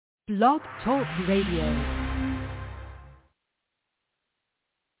Blog Talk Radio.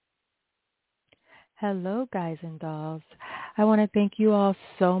 Hello, guys and dolls. I want to thank you all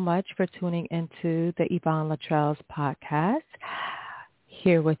so much for tuning into the Yvonne Latrell's podcast.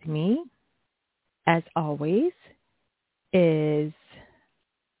 Here with me, as always, is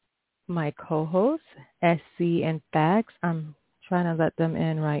my co-host, SC and Fax. I'm trying to let them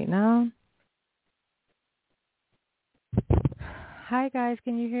in right now. Hi, guys.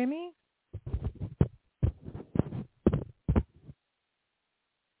 Can you hear me?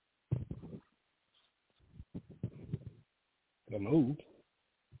 Hello.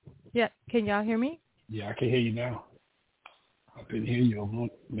 Yeah. Can y'all hear me? Yeah, I can hear you now. I couldn't hear you a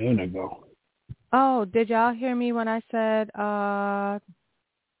minute ago. Oh, did y'all hear me when I said, hello,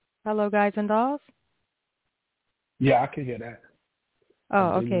 guys and dolls? Yeah, I can hear that.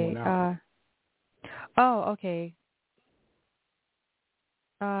 Oh, okay. Okay.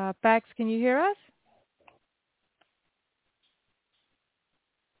 Fax, can you hear us?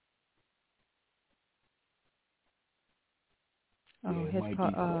 Oh, Yeah, his might call.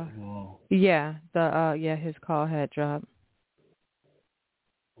 be something wrong. Yeah, his call had dropped.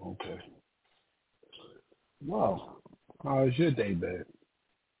 Okay. Wow. How's your day been?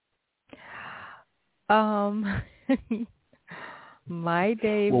 My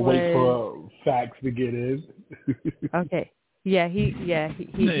day We'll was. wait for Fax to get in. Okay. Yeah, he's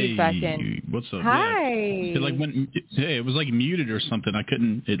back in. What's up? Hi. Yeah, it it was like muted or something. I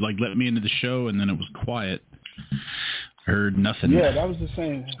couldn't. It like let me into the show and then it was quiet. Heard nothing. Yeah, that was the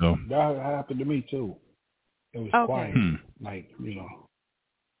same. So that happened to me too. It was quiet. Like,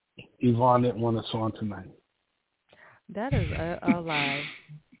 Yvonne didn't want us on tonight. That is a lie.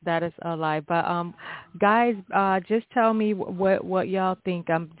 That is a lie. But guys, just tell me what y'all think.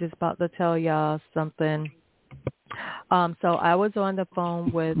 I'm just about to tell y'all something. So I was on the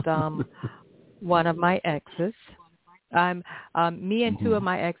phone with one of my exes. Me and two of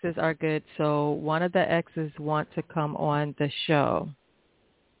my exes are good. So one of the exes want to come on the show.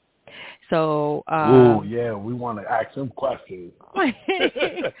 So we want to ask them questions.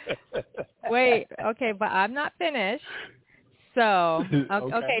 Wait, okay, but I'm not finished. So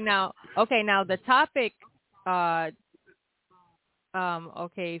okay, now the topic.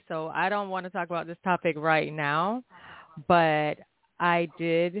 Okay, so I don't want to talk about this topic right now, but I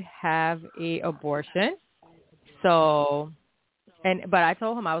did have a abortion. So, but I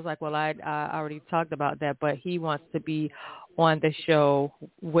told him, I was like, well, I already talked about that, but he wants to be on the show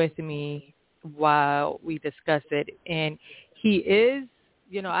with me while we discuss it. And he is,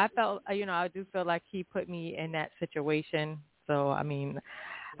 I do feel like he put me in that situation. So, I mean,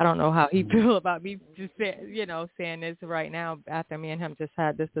 I don't know how he feel about me just saying this right now after me and him just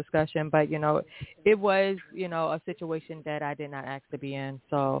had this discussion. But, it was, a situation that I did not ask to be in.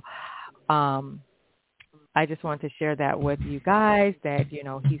 So, I just wanted to share that with you guys that,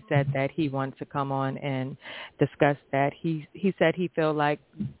 he said that he wanted to come on and discuss that. He said he felt like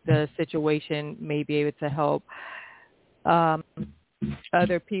the situation may be able to help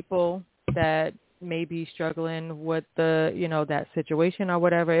other people that may be struggling with the, that situation or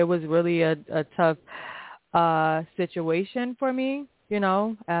whatever. It was really a tough situation for me,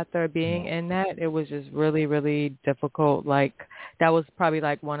 after being in that. It was just really, really difficult. Like, that was probably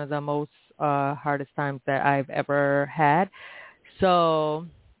like one of the most hardest times that I've ever had. So,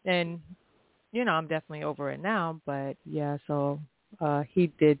 and, I'm definitely over it now, but yeah, so he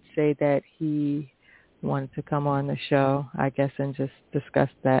did say that he wanted to come on the show, I guess, and just discuss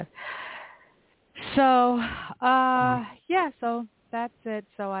that. So, so that's it.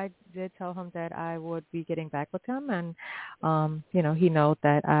 So I did tell him that I would be getting back with him, and, he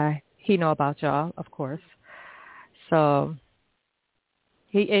know about y'all, of course. So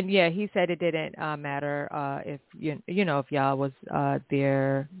he said it didn't matter if if y'all was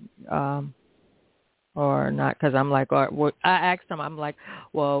there or not, because I'm like, I asked him, I'm like,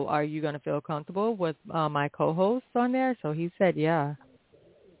 well, are you going to feel comfortable with my co-host on there? So he said, yeah.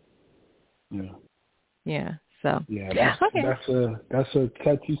 Yeah. Yeah. So. Yeah, that's a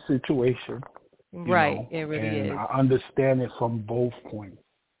touchy situation. Right. It really is. And I understand it from both points.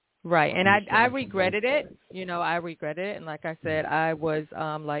 Right. And I regretted it. I regretted it. And like I said, I was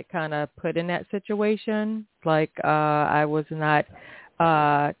like kind of put in that situation. Like I was not,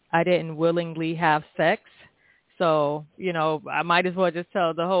 I didn't willingly have sex. So, I might as well just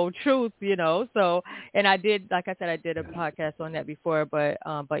tell the whole truth, So, and I did, like I said, I did a podcast on that before, but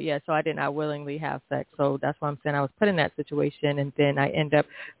yeah, so I did not willingly have sex. So that's why I'm saying I was put in that situation. And then I end up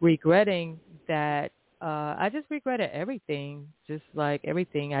regretting that I just regretted everything, just like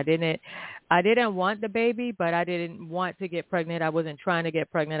everything. I didn't want the baby, but I didn't want to get pregnant. I wasn't trying to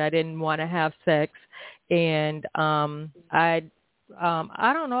get pregnant. I didn't want to have sex, and I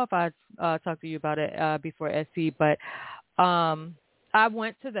don't know if I talked to you about it before, SC, but I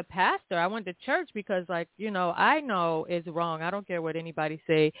went to the pastor. I went to church because, like, I know it's wrong. I don't care what anybody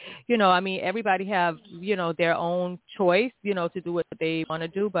say. I mean, everybody have, their own choice, to do what they want to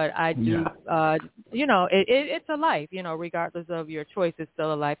do. But I do, it's a life, regardless of your choice, it's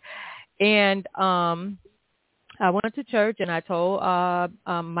still a life. And I went to church and I told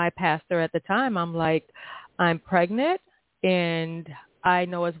my pastor at the time, I'm like, I'm pregnant and I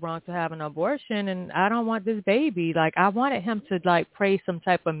know it's wrong to have an abortion and I don't want this baby. Like, I wanted him to, like, pray some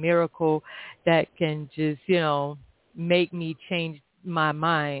type of miracle that can just, make me change my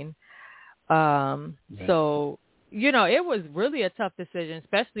mind. So, it was really a tough decision,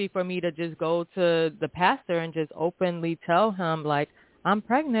 especially for me to just go to the pastor and just openly tell him, like, I'm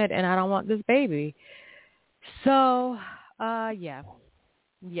pregnant and I don't want this baby. So,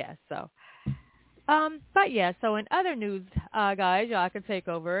 so in other news, guys, y'all can take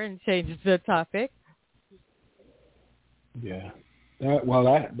over and change the topic. Yeah.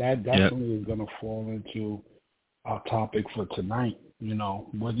 That definitely is going to fall into our topic for tonight.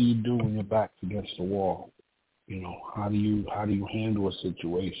 What do you do when your back's against the wall? How do you handle a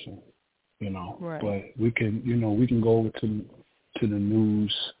situation? Right. But we can go over to the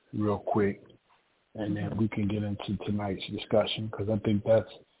news real quick, and then we can get into tonight's discussion, because I think that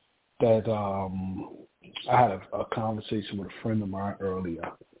I had a conversation with a friend of mine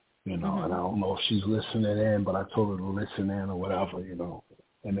earlier, and I don't know if she's listening in, but I told her to listen in or whatever,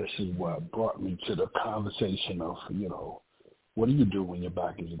 and this is what brought me to the conversation of, what do you do when your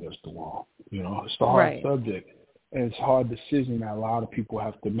back is against the wall? It's the hard subject, and it's a hard decision that a lot of people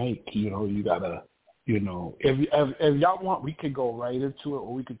have to make. You gotta, if y'all want, we could go right into it,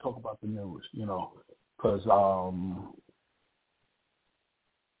 or we could talk about the news, because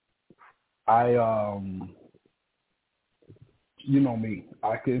you know me,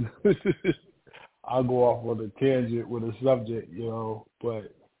 I can, I'll go off on a tangent with a subject,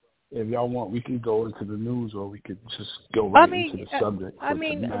 but if y'all want, we can go into the news, or we could just go into the subject.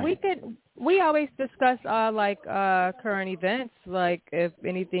 We always discuss current events, like if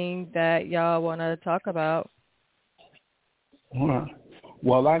anything that y'all want to talk about. All right.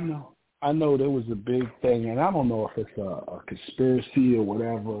 Well, I know there was a big thing, and I don't know if it's a conspiracy or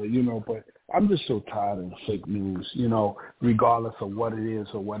whatever, but I'm just so tired of fake news, regardless of what it is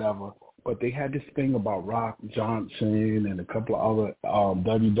or whatever. But they had this thing about Rock Johnson and a couple of other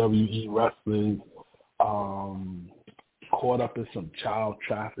WWE wrestlers caught up in some child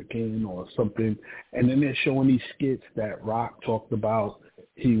trafficking or something, and then they're showing these skits that Rock talked about.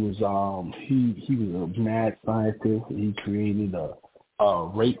 He was he was a mad scientist, and he created a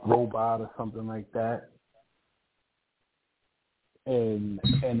rape robot or something like that. And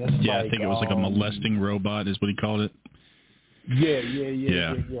it's I think it was like a molesting robot is what he called it. Yeah.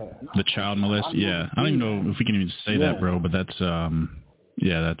 The child molest. Yeah, I don't even know if we can even say that, bro. But that's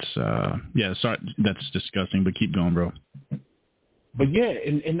sorry, that's disgusting. But keep going, bro. But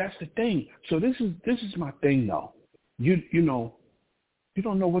and that's the thing. So this is my thing, though. You don't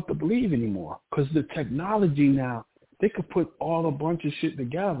know what to believe anymore, because the technology now, they could put all a bunch of shit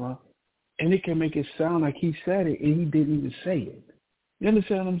together, and it can make it sound like he said it, and he didn't even say it. You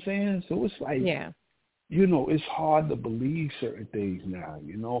understand what I'm saying? So it's like, it's hard to believe certain things now.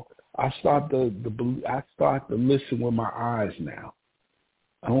 I start to listen with my eyes now.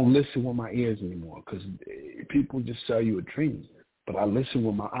 I don't listen with my ears anymore, because people just sell you a dream. But I listen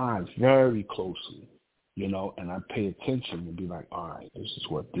with my eyes very closely, and I pay attention and be like, all right, this is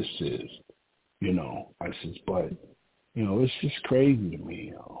what this is, but it's just crazy to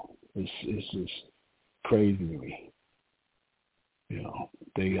me, It's just crazy to me.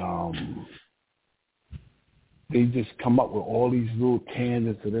 They just come up with all these little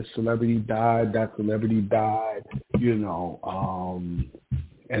tangents of this celebrity died, that celebrity died, and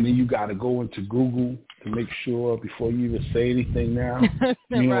then you got to go into Google to make sure before you even say anything now.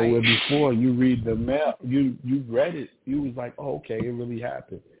 Right. Where before you read the mail, you read it, you was like, oh, okay, it really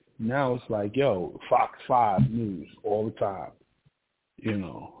happened. Now it's like, yo, Fox 5 News all the time,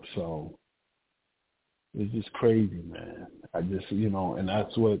 so it's just crazy, man. I just, and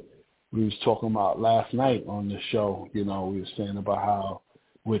that's what we was talking about last night on the show. We were saying about how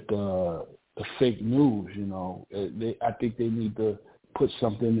with the fake news, I think they need to put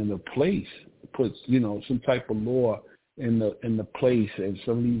something in the place, put some type of law in the place, and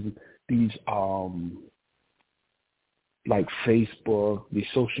some of these like Facebook, these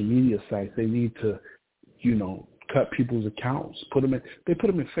social media sites, they need to cut people's accounts, they put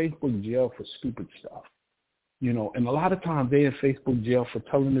them in Facebook jail for stupid stuff, and a lot of times they're in Facebook jail for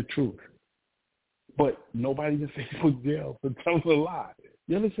telling the truth, but nobody's in Facebook jail for telling a lie.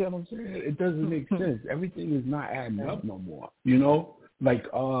 You understand what I'm saying? It doesn't make sense. Everything is not adding up no more. Like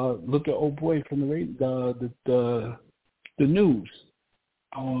look at old boy from the news.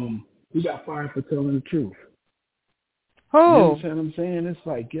 He got fired for telling the truth. Oh. You understand what I'm saying? It's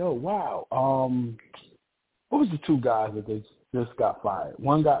like, yo, wow. What was the two guys that they just got fired?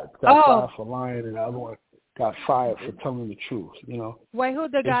 One got fired for lying, and the other one got fired for telling the truth. Wait, who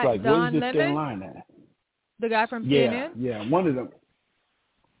the guy? It's like, Don where's the Lemon? thin line at? The guy from CNN? Yeah, one of them.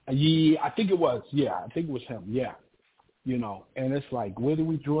 Yeah, I think it was. Yeah, I think it was him. Yeah, and it's like, where do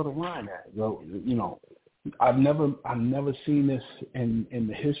we draw the line at? I've never seen this in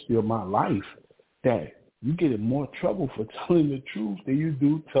the history of my life, that you get in more trouble for telling the truth than you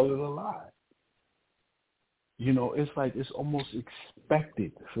do telling a lie. It's like it's almost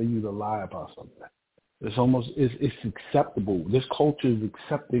expected for you to lie about something. It's acceptable. This culture is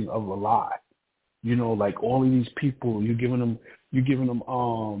accepting of a lie. Like all of these people, you're giving them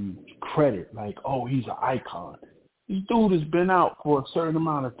credit, like, oh, he's an icon. This dude has been out for a certain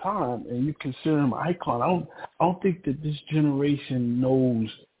amount of time, and you consider him an icon. I don't think that this generation knows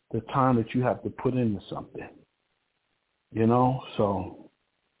the time that you have to put into something. So,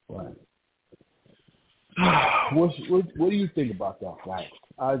 but what do you think about that fact?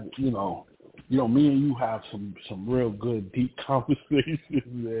 Me and you have some real good deep conversations,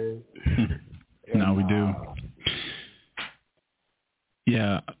 man. No, we do.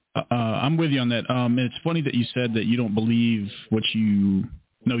 Yeah, I'm with you on that. And it's funny that you said that you don't believe what you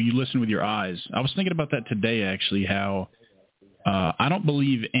listen with your eyes. I was thinking about that today, actually, how I don't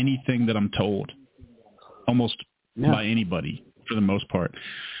believe anything that I'm told, almost by anybody, for the most part.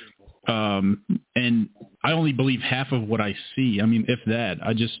 And I only believe half of what I see. I mean, if that,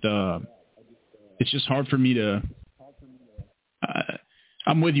 it's just hard for me to,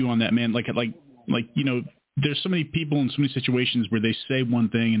 I'm with you on that, man. Like, there's so many people in so many situations where they say one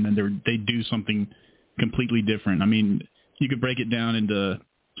thing and then they do something completely different. I mean, you could break it down into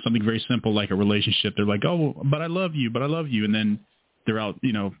something very simple like a relationship. They're like, oh, but I love you. And then they're out,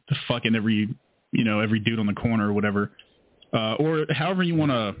 fucking every dude on the corner or whatever. Or however you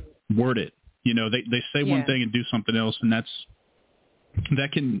want to word it. They say one thing and do something else, and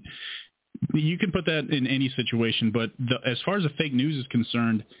you can put that in any situation. But as far as the fake news is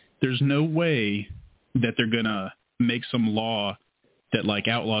concerned, there's no way that they're going to make some law that like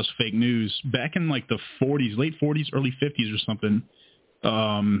outlaws fake news. Back in like the 40s, late 40s, early 50s or something,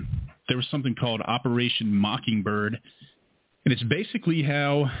 there was something called Operation Mockingbird. And it's basically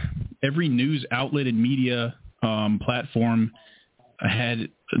how every news outlet and media platform had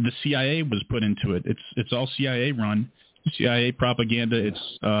the CIA was put into it. It's all CIA run, CIA propaganda. It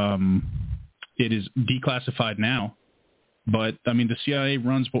is declassified now. But, I mean, the CIA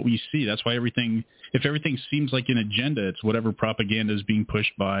runs what we see. That's why if everything seems like an agenda, it's whatever propaganda is being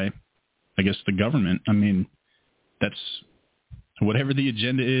pushed by, I guess, the government. I mean, that's whatever the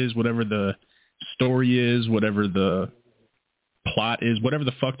agenda is, whatever the story is, whatever the plot is, whatever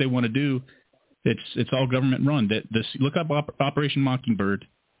the fuck they want to do, it's all government run. Look up Operation Mockingbird.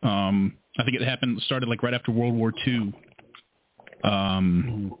 I think it started like right after World War II.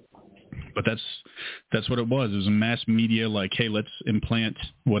 But that's what it was. It was a mass media, like, hey, let's implant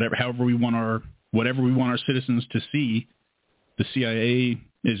however we want our citizens to see. The CIA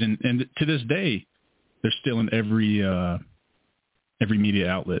is in, and to this day, they're still in every media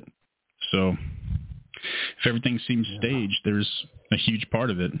outlet. So if everything seems staged, there's a huge part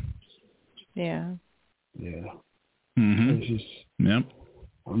of it. Yeah. Yeah. Mm-hmm. It's just, yep.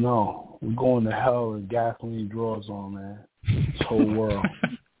 I know. We're going to hell and gasoline draws on, man. This whole world.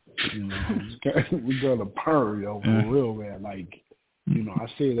 We're going to burn, for real, man. Like, I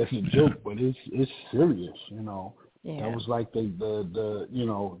say it as a joke, but it's serious, Yeah. That was like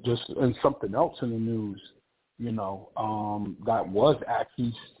the just, and something else in the news,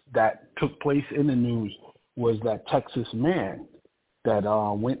 that took place in the news was that Texas man that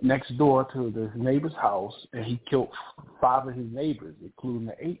went next door to his neighbor's house, and he killed 5 of his neighbors, including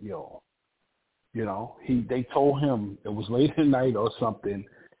the 8-year-old. They told him it was late at night or something,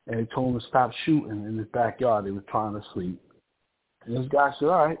 and they told him to stop shooting in his backyard. They were trying to sleep. And this guy said,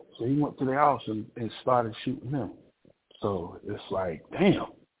 all right. So he went to the house and started shooting him. So it's like, damn.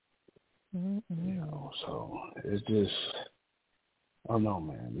 Mm-hmm. So it's just, I don't know,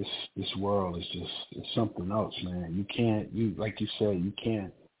 man. This world is it's something else, man. Like you said, you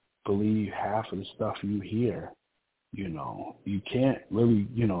can't believe half of the stuff you hear. You can't really,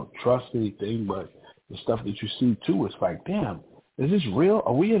 trust anything, but the stuff that you see too, it's like, damn, is this real?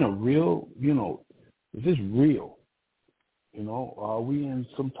 Are we in a real, is this real? Are we in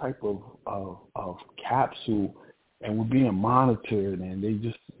some type of capsule and we're being monitored and they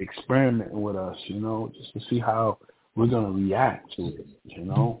just experimenting with us, just to see how we're going to react to it,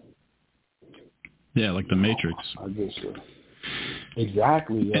 Yeah, like the Matrix. I guess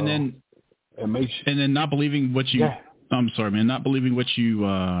exactly. And then not believing what you. Yeah. I'm sorry, man. Not believing what you.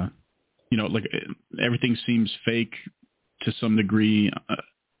 Like everything seems fake to some degree.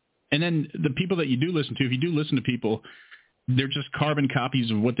 And then the people that you do listen to, if you do listen to people, they're just carbon copies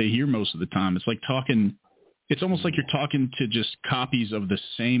of what they hear most of the time. It's like talking. It's almost like you're talking to just copies of the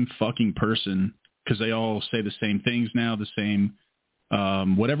same fucking person because they all say the same things now, the same.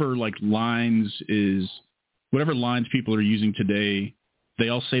 Whatever lines people are using today, they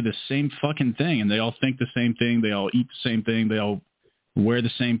all say the same fucking thing, and they all think the same thing. They all eat the same thing. They all wear the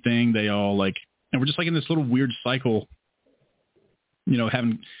same thing. They all and we're just in this little weird cycle.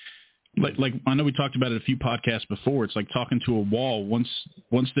 Having like I know we talked about it a few podcasts before. It's like talking to a wall. Once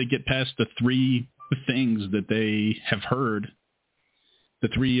they get past the three things that they have heard, the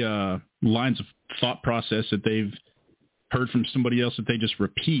three lines of thought process that they've heard from somebody else that they just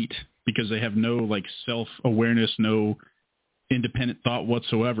repeat because they have no self-awareness, no independent thought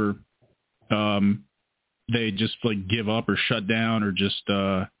whatsoever. They just give up or shut down or just,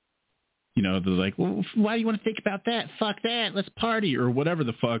 they're like, well, why do you want to think about that? Fuck that. Let's party or whatever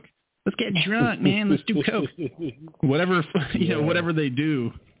the fuck. Let's get drunk, man. Let's do coke. Whatever, whatever they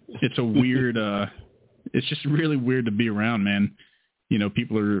do. It's a weird, it's just really weird to be around, man.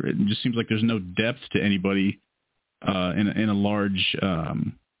 It just seems like there's no depth to anybody. In a large,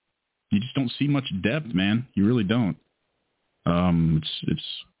 you just don't see much depth, man. You really don't.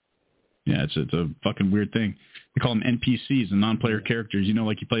 It's a fucking weird thing. They call them NPCs, and non-player characters.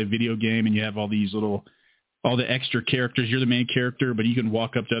 Like you play a video game and you have all the extra characters. You're the main character, but you can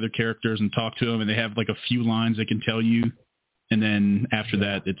walk up to other characters and talk to them, and they have a few lines they can tell you, and then after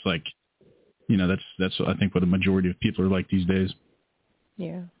that, it's that's I think what a majority of people are like these days.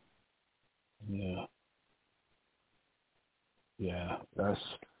 Yeah. Yeah. Yeah,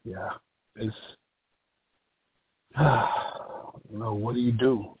 it's, what do you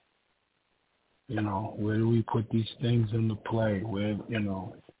do? Where do we put these things into play? Where,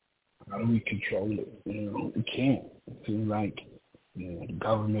 how do we control it? We can't. It seems like, the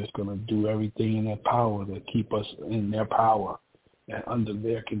government's going to do everything in their power to keep us in their power and under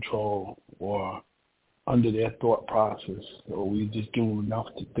their control or under their thought process. So we just give them enough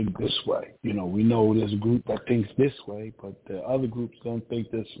to think this way. We know there's a group that thinks this way, but the other groups don't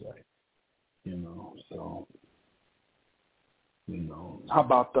think this way. So, how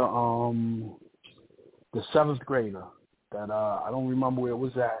about the seventh grader that I don't remember where it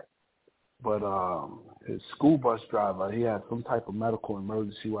was at, but his school bus driver, he had some type of medical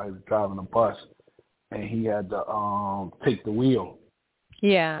emergency while he was driving a bus, and he had to take the wheel.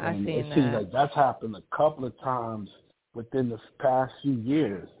 Yeah, I've seen that. It seems like that's happened a couple of times within the past few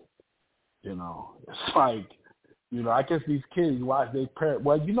years. It's like, I guess these kids watch their parents.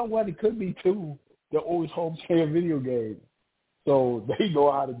 Well, you know what? It could be too. They're always home playing video games, so they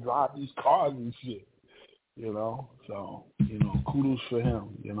know how to drive these cars and shit. So kudos for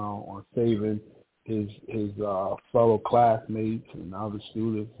him. On saving his fellow classmates and other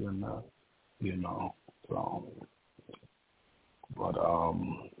students, and so. But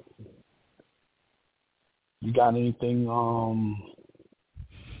you got anything?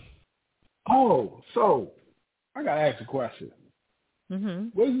 So I gotta ask a question. Mm-hmm.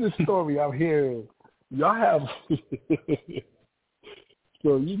 What is this story I'm hearing? Y'all have.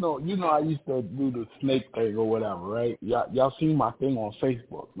 So I used to do the snake thing or whatever, right? Y'all seen my thing on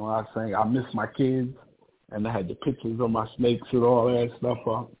Facebook? When I was saying I miss my kids, and I had the pictures of my snakes and all that stuff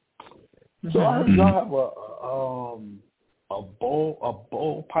up. So I heard y'all have a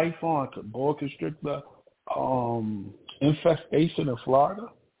bull python, boa constrictor infestation in Florida,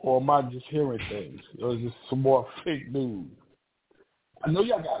 or am I just hearing things? Or is this some more fake news? I know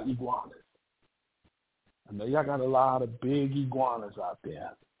y'all got iguanas. I know y'all got a lot of big iguanas out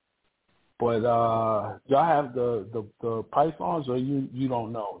there. But y'all have the pythons, or you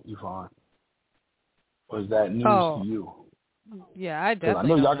don't know, Yvonne? Or is that news to you? Yeah, I definitely.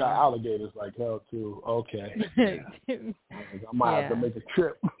 I know y'all got alligators like hell too. Okay. Yeah. I might have to make a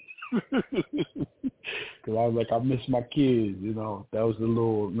trip. Because I was like, I miss my kids. That was a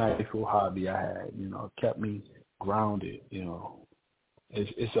nice little hobby I had. It kept me grounded.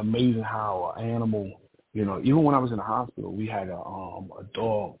 It's amazing how an animal. Even when I was in the hospital, we had a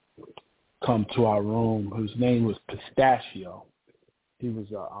dog come to our room whose name was Pistachio. He was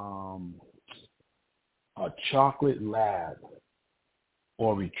a chocolate lab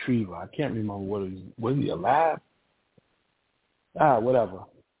or retriever. I can't remember what it was. Was he a lab? Whatever.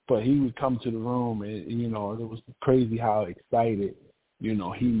 But he would come to the room, and it was crazy how excited, he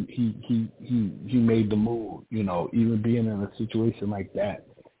made the move. Even being in a situation like that.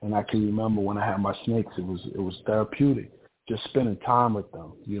 And I can remember when I had my snakes, it was therapeutic. Just spending time with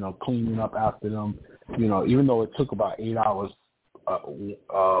them, cleaning up after them. Even though it took about 8 hours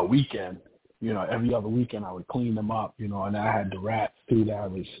a weekend, every other weekend I would clean them up, and I had the rats too that I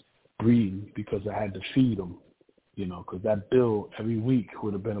was breeding because I had to feed them. Because that bill every week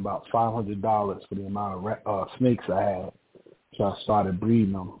would have been about $500 for the amount of snakes I had. So I started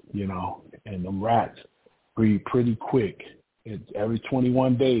breeding them, and them rats breed pretty quick. Every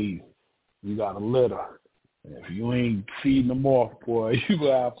 21 days, you got a litter. And if you ain't feeding them off, boy, you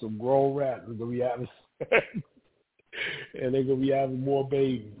going to have some grown rats. They're going to be having, and they're going to be having more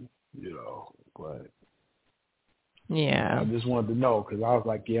babies, But yeah, I just wanted to know because I was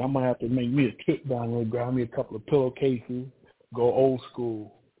like, yeah, I'm going to have to make me a trip down there, grab me a couple of pillowcases, go old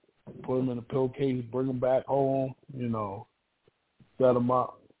school, put them in a pillowcase, bring them back home, set them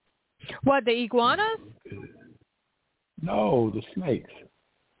up. What, the iguanas? No, the snakes.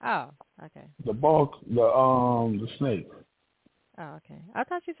 Oh, okay. The snakes. Oh, okay. I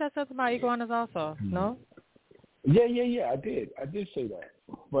thought you said something about iguanas also. No? Yeah. I did say that.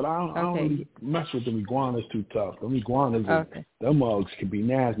 But I don't really mess with them iguanas too tough. Them iguanas, them mugs can be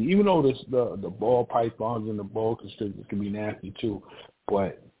nasty. Even though the ball pythons and the boa constrictors can be nasty too.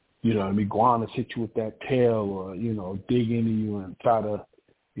 But, them iguanas hit you with that tail or, dig into you and try to,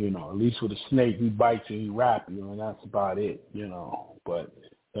 at least with a snake, he bites you, he wraps you, and that's about it, But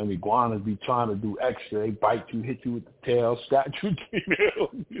them iguanas be trying to do extra. They bite you, hit you with the tail, scratch you, They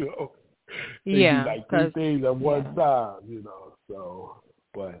do like three things at one time, So,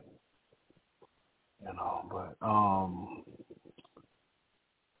 but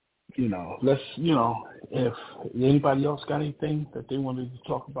let's, if anybody else got anything that they wanted to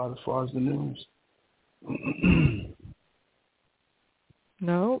talk about as far as the news.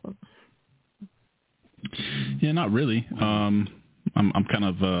 No. Yeah, not really. I'm kind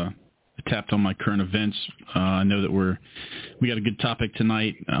of tapped on my current events. I know that we got a good topic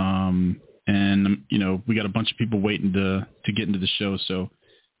tonight, and we got a bunch of people waiting to get into the show. So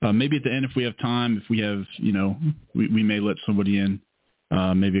maybe at the end, if we have time, if we have, we may let somebody in,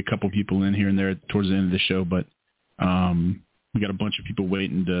 maybe a couple people in here and there towards the end of the show. But we got a bunch of people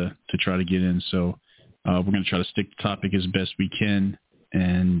waiting to try to get in. So we're going to try to stick to the topic as best we can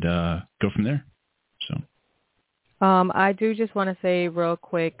and go from there. So. I do just want to say real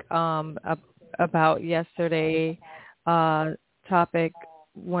quick about yesterday topic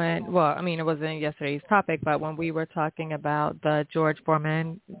it wasn't yesterday's topic, but when we were talking about the George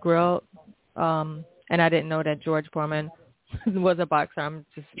Foreman grill, and I didn't know that George Foreman was a boxer. I'm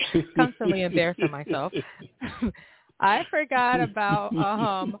just constantly embarrassing myself. I forgot about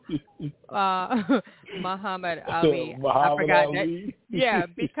Muhammad Ali. I forgot that. Yeah,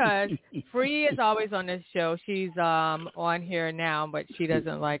 because Free is always on this show. She's on here now, but she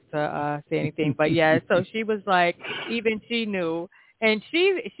doesn't like to say anything. But yeah, so she was like, even she knew, and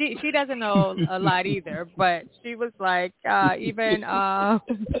she doesn't know a lot either. But she was like, even I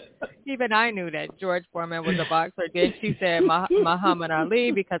knew that George Foreman was a boxer. Then she said Muhammad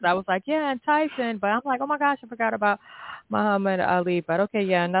Ali because I was like, yeah, and Tyson. But I'm like, oh my gosh, I forgot about Muhammad Ali. But okay,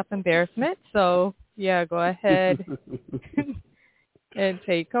 yeah, enough embarrassment. So yeah, go ahead and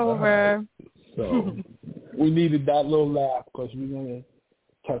take over. Right. So we needed that little laugh because we're going to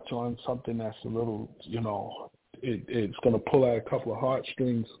touch on something that's a little, it's going to pull out a couple of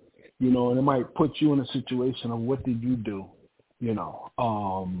heartstrings, and it might put you in a situation of what did you do,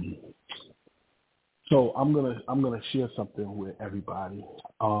 So I'm gonna share something with everybody.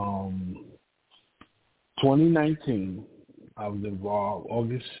 2019, I was involved.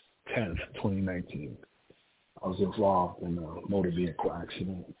 August 10th, 2019, I was involved in a motor vehicle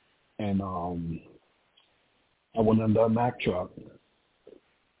accident, and I went under a Mack truck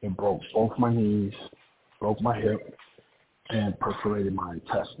and broke both my knees, broke my hip, and perforated my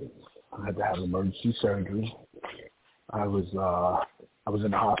intestines. I had to have emergency surgery. I was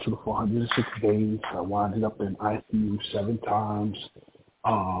in the hospital for 106 days. I wound up in ICU 7 times.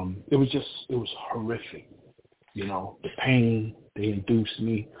 It was horrific. The pain, they induced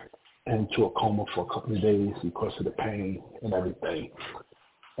me into a coma for a couple of days because of the pain and everything.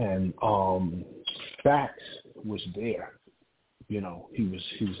 And Fax was there. He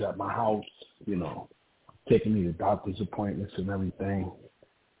was at my house, taking me to doctor's appointments and everything.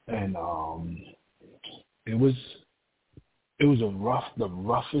 And it was the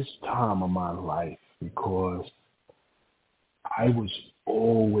roughest time of my life, because I was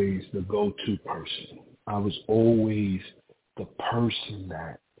always the go-to person. I was always the person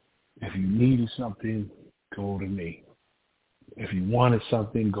that if you needed something, go to me. If you wanted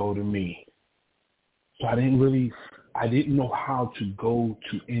something, go to me. So I didn't know how to go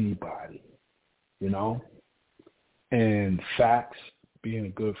to anybody, you know? And Fax, being a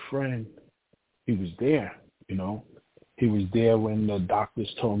good friend, he was there, you know? He was there when the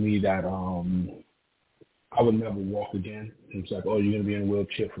doctors told me that I would never walk again. He was like, oh, you're going to be in a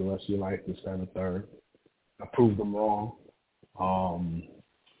wheelchair for the rest of your life, this, that, and the third. I proved him wrong.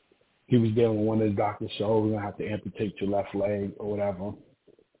 He was there when one of the doctors said, oh, we're going to have to amputate your left leg or whatever.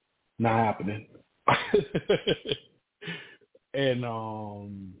 Not happening. And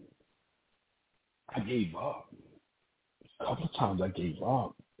I gave up. A couple of times I gave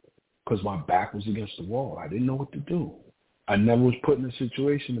up because my back was against the wall. I didn't know what to do. I never was put in a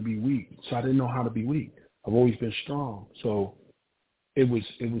situation to be weak, so I didn't know how to be weak. I've always been strong, so it was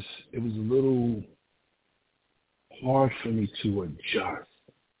a little hard for me to adjust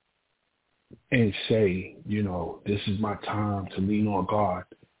and say, you know, this is my time to lean on God.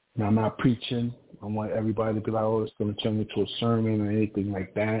 Now, I'm not preaching. I want everybody to be like, oh, it's going to turn into a sermon or anything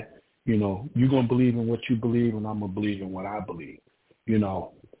like that. You know, you're going to believe in what you believe, and I'm going to believe in what I believe, you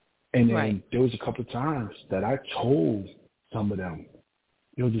know. And then there was a couple of times that I told some of them,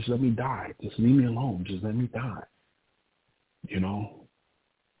 you know, just let me die. Just leave me alone. Just let me die. You know,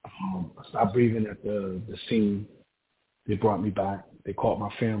 I stopped breathing at the scene. They brought me back. They called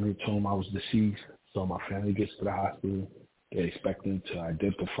my family, told them I was deceased. So my family gets to the hospital. They're expecting to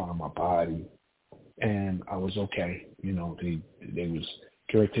identify my body. And I was okay. You know, they was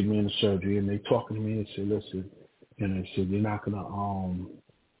going to take me into surgery, and they talking to me and said, listen, and they said, you're not going to,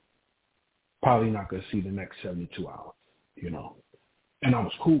 probably not going to see the next 72 hours, you know. And I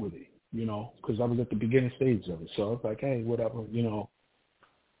was cool with it, you know, because I was at the beginning stages of it. So I was like, hey, whatever, you know.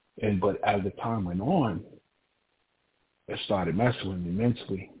 But as the time went on, it started messing with me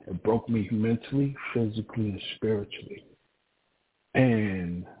mentally. It broke me mentally, physically, and spiritually.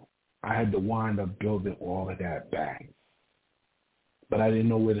 And I had to wind up building all of that back. But I didn't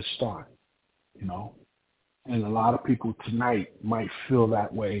know where to start, you know. And a lot of people tonight might feel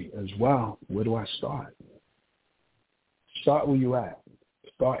that way as well. Where do I start? Start where you at.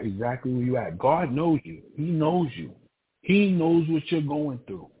 Start exactly where you at. God knows you. He knows you. He knows what you're going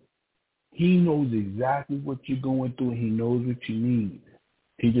through. He knows exactly what you're going through, and he knows what you need.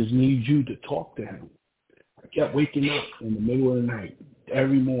 He just needs you to talk to him. I kept waking up in the middle of the night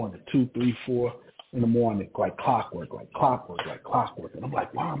every morning, 2, 3, 4 in the morning, like clockwork. And I'm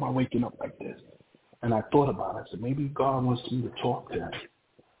like, why am I waking up like this? And I thought about it. I said, maybe God wants me to talk to him.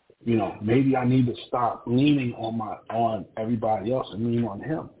 You know, maybe I need to stop leaning on everybody else and lean on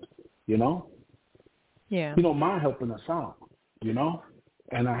him, you know? Yeah. He don't mind helping us out, you know?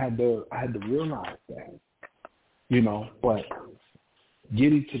 And I had to realize that, you know, but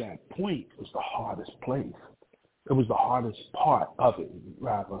getting to that point was the hardest place. It was the hardest part of it,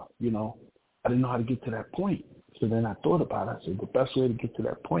 rather, you know. I didn't know how to get to that point. So then I thought about it. I said, the best way to get to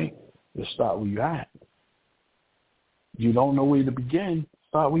that point is start where you're at. You don't know where to begin,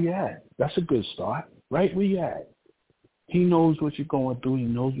 start where you're at. That's a good start, right where you're at. He knows what you're going through. He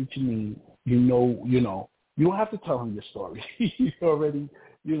knows what you need. You know, you don't have to tell him your story. He already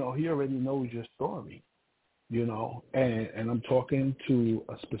knows your story, you know. And I'm talking to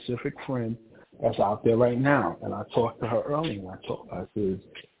a specific friend that's out there right now. And I talked to her earlier. I said,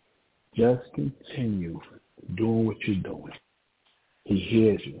 just continue doing what you're doing. He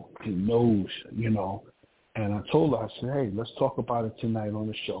hears you. He knows, you know. And I told her, I said, hey, let's talk about it tonight on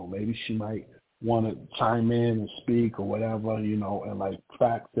the show. Maybe she might want to chime in and speak or whatever, you know, and like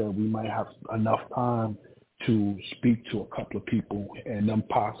fact that we might have enough time to speak to a couple of people and them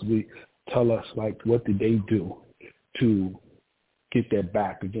possibly tell us, like, what did they do to get their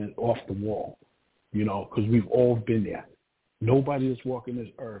back again off the wall, you know, because we've all been there. Nobody that's walking this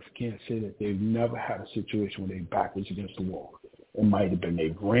earth can't say that they've never had a situation where their back was against the wall. It might have been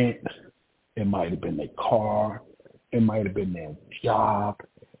their rent. It might have been their car. It might have been their job.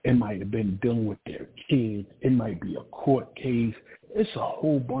 It might have been dealing with their kids. It might be a court case. It's a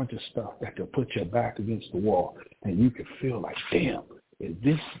whole bunch of stuff that could put your back against the wall, and you could feel like, damn, is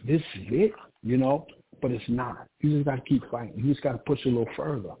this is it? You know? But it's not. You just got to keep fighting. You just got to push a little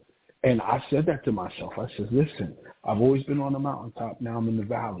further. And I said that to myself. I said, listen, I've always been on the mountaintop. Now I'm in the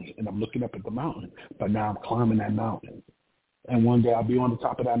valley, and I'm looking up at the mountain. But now I'm climbing that mountain. And one day I'll be on the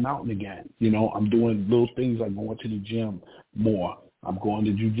top of that mountain again. You know, I'm doing little things like going to the gym more. I'm going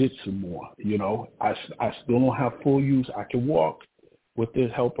to jiu-jitsu more. You know, I still don't have full use. I can walk, with the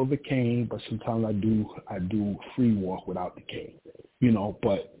help of a cane, but sometimes I do free walk without the cane, you know.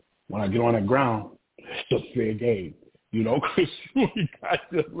 But when I get on the ground, it's just fair game, you know, because you got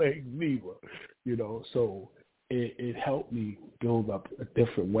your legs neither, you know. So it helped me build up a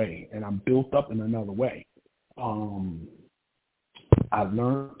different way, and I'm built up in another way. I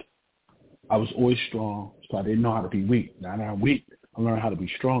learned I was always strong, so I didn't know how to be weak. Now that I'm weak, I learned how to be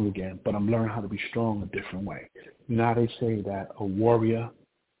strong again, but I'm learning how to be strong a different way. You know how they say that a warrior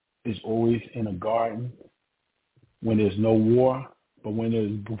is always in a garden when there's no war, but when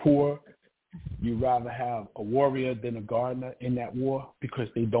there's war, you'd rather have a warrior than a gardener in that war because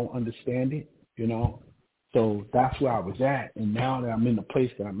they don't understand it, you know? So that's where I was at, and now that I'm in the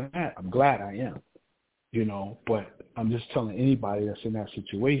place that I'm at, I'm glad I am, you know? But I'm just telling anybody that's in that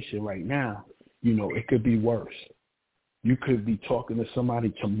situation right now, you know, it could be worse. You could be talking to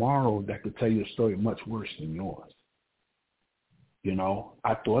somebody tomorrow that could tell you a story much worse than yours. You know,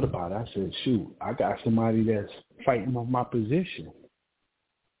 I thought about it. I said, shoot, I got somebody that's fighting on my position.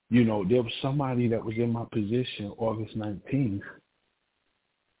 You know, there was somebody that was in my position August 19th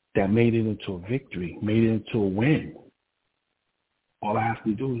that made it into a victory, made it into a win. All I have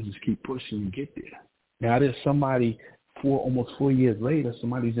to do is just keep pushing and get there. Now there's somebody almost 4 years later,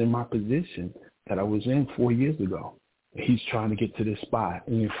 somebody's in my position that I was in 4 years ago. He's trying to get to this spot.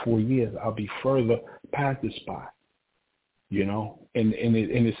 And in 4 years, I'll be further past this spot, you know? And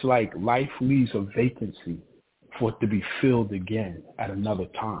it's like life leaves a vacancy for it to be filled again at another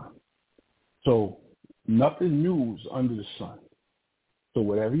time. So nothing new is under the sun. So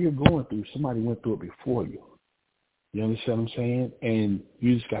whatever you're going through, somebody went through it before you. You understand what I'm saying? And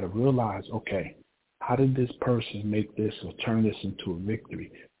you just got to realize, okay, how did this person make this or turn this into a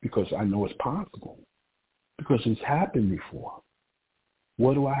victory? Because I know it's possible. Because it's happened before.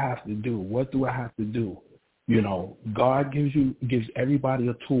 What do I have to do? What do I have to do? You know, God gives everybody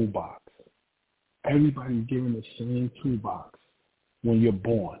a toolbox. Everybody's given the same toolbox when you're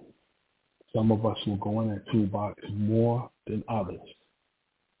born. Some of us will go in that toolbox more than others.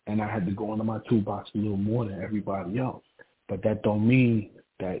 And I had to go into my toolbox a little more than everybody else. But that don't mean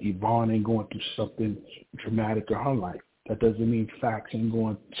that Yvonne ain't going through something dramatic in her life. That doesn't mean Fax ain't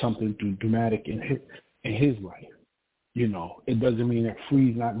going something through dramatic in his life. You know, it doesn't mean that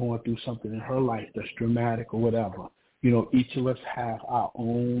Free's not going through something in her life that's dramatic or whatever. You know, each of us have our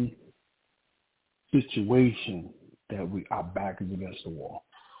own situation that our back is against the wall.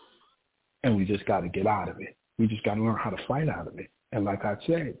 And we just got to get out of it. We just got to learn how to fight out of it. And like I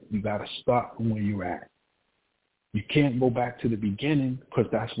said, you got to start from where you're at. You can't go back to the beginning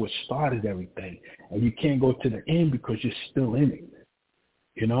because that's what started everything. And you can't go to the end because you're still in it,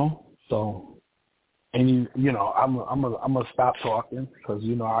 you know? So, and you know, I'm gonna stop talking because,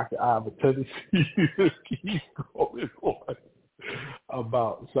 you know, I have a tendency to keep going on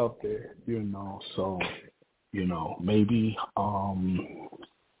about something, you know. So, you know, maybe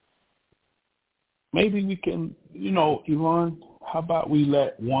we can, you know, Yvonne, how about we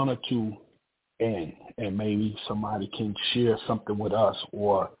let one or two in and maybe somebody can share something with us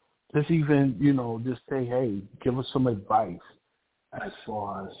or just even, you know, just say, hey, give us some advice as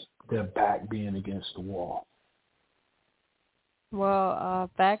far as their back being against the wall. Well,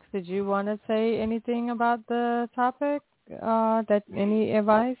 Fax, did you want to say anything about the topic? Any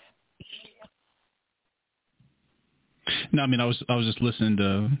advice? No, I mean, I was just listening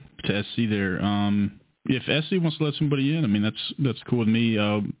to SC there. If SC wants to let somebody in, I mean, that's cool with me.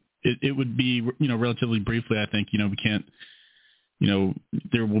 It would be, you know, relatively briefly. I think, you know, we can't, you know,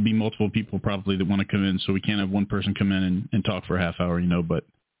 there will be multiple people probably that want to come in, so we can't have one person come in and talk for a half hour, you know. But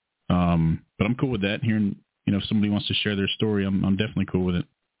I'm cool with that. Hearing, you know, if somebody wants to share their story, I'm definitely cool with it.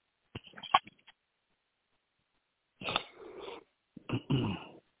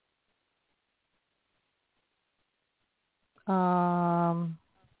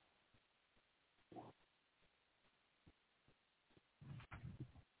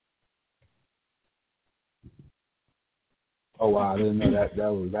 Oh, wow, I didn't know that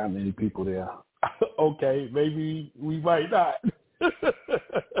was that many people there. Okay, maybe we might not.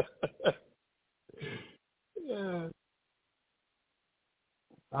 Yeah.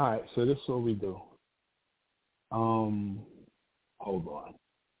 All right, so this is what we do. Hold on.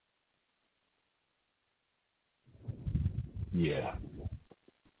 Yeah.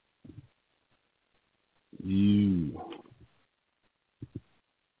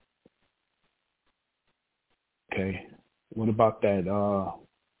 Okay. What about that?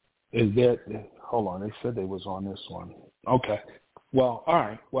 Is there? Hold on. They said they was on this one. Okay. Well, all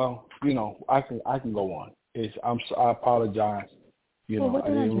right. Well, you know, I can go on. I apologize. You know, I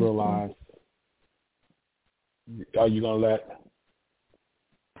didn't realize. Are you gonna let?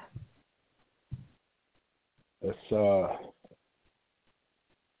 It's are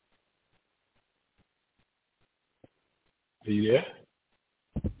you there?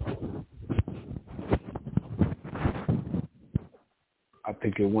 I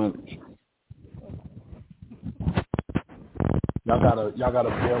think it went. Y'all gotta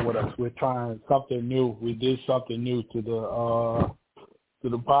bear with us. We're trying something new. We did something new to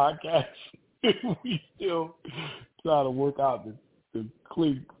the podcast. We still try to work out the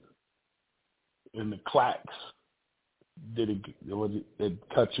clinks and the clacks. It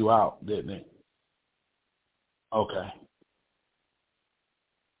cut you out, didn't it? Okay.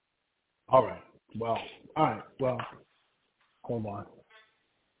 All right. Well, all right. Well, hold on.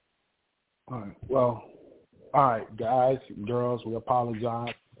 All right. Well, all right, guys and girls, we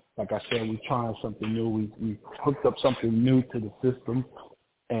apologize. Like I said, we're trying something new. We hooked up something new to the system,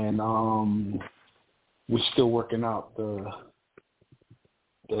 and we're still working out the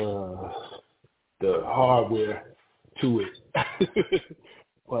hardware to it.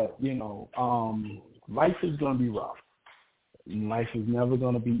 But, life is going to be rough. Life is never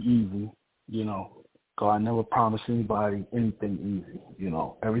going to be easy, God never promised anybody anything easy,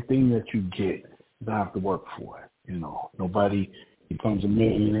 Everything that you get, you have to work for it, Nobody becomes a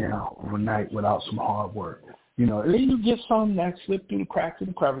millionaire overnight without some hard work. And then you get some that slip through the cracks and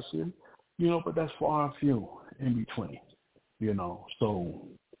the crevices, but that's far and few in between, So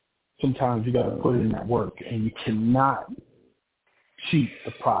sometimes you got to put in that work, and you cannot cheat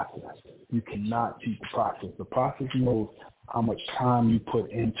the process. You cannot cheat the process. The process knows how much time you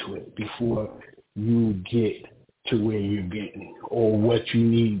put into it before you get to where you're getting or what you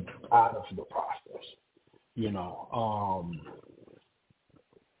need out of the process.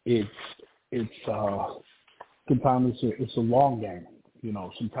 It's sometimes it's a long game.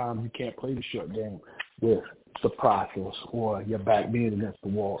 Sometimes you can't play the short game with the process or your back being against the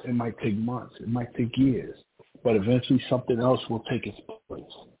wall. It might take months. It might take years. But eventually something else will take its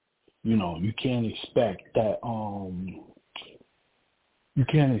place. You can't expect that you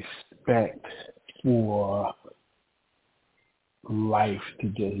can't expect for life to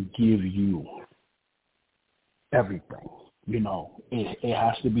just give you everything. It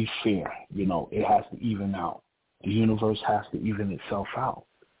has to be fair. It has to even out. The universe has to even itself out.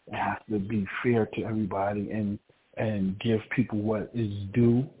 It has to be fair to everybody and give people what is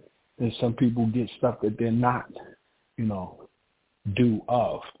due. And some people get stuff that they're not, due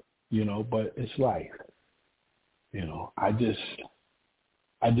of, but it's life.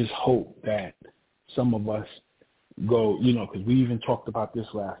 I just hope that some of us go, because we even talked about this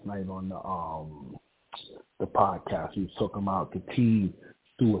last night on the podcast. We was talking about the teen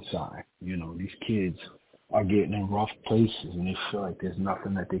suicide. These kids are getting in rough places and they feel like there's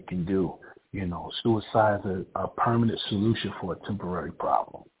nothing that they can do. Suicide is a permanent solution for a temporary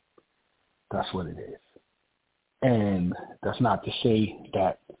problem. That's what it is. And that's not to say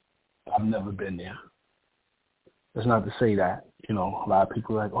that I've never been there. That's not to say that, a lot of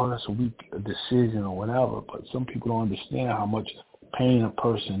people are like, oh, that's a weak decision or whatever. But some people don't understand how much pain a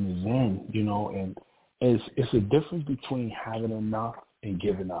person is in, and it's a difference between having enough and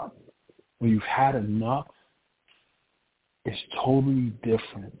giving up. When you've had enough, it's totally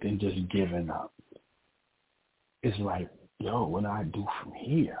different than just giving up. It's like, what do I do from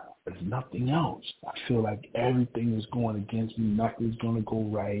here? There's nothing else. I feel like everything is going against me. Nothing's going to go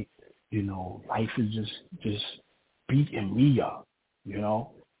right. Life is just beating me up,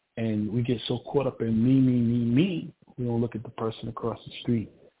 and we get so caught up in me. We don't look at the person across the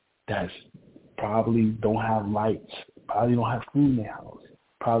street that's probably don't have lights, probably don't have food in their house,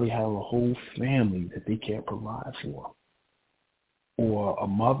 probably have a whole family that they can't provide for. Or a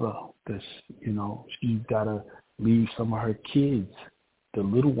mother that's, she's got to leave some of her kids, the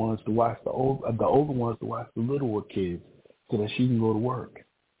little ones, to watch the older ones to watch the littler kids so that she can go to work.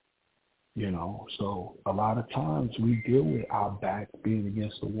 So a lot of times we deal with our back being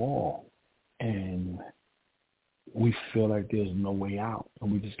against the wall and we feel like there's no way out,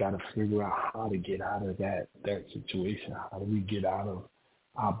 and we just got to figure out how to get out of that situation. How do we get out of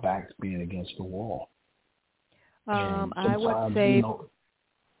our backs being against the wall? I would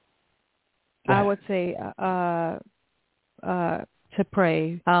say, to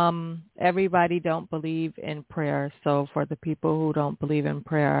pray. Everybody don't believe in prayer. So for the people who don't believe in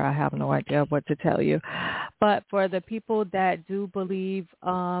prayer, I have no idea what to tell you. But for the people that do believe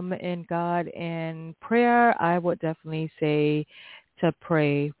in God and prayer, I would definitely say to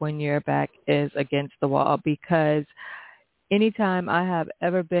pray when your back is against the wall, because anytime I have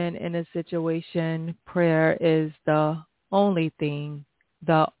ever been in a situation, prayer is the only thing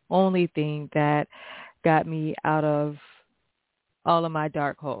that got me out of all of my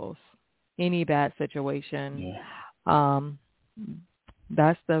dark holes. any bad situation. Yeah.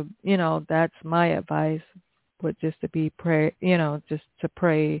 That's that's my advice, but just to be just to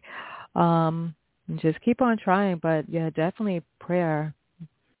pray, and just keep on trying. But yeah, definitely prayer.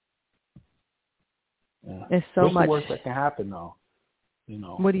 Yeah. It's so What's much. the worst that can happen, though?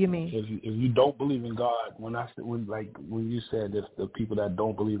 What do you mean? If you don't believe in God, when you said if the people that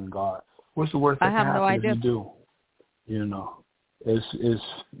don't believe in God, what's the worst that can happen if you do?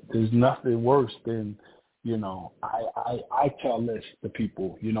 There's nothing worse than, I tell this to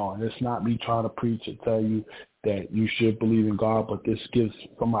people, and it's not me trying to preach or tell you that you should believe in God, but this gives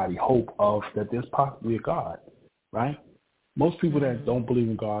somebody hope of that there's possibly a God, right? Most people that don't believe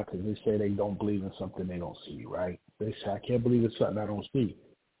in God, because they say they don't believe in something they don't see, right? They say, I can't believe in something I don't see.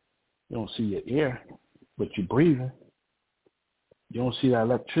 You don't see your ear, but you're breathing. You don't see that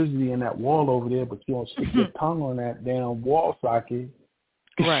electricity in that wall over there, but you don't stick your tongue on that damn wall socket.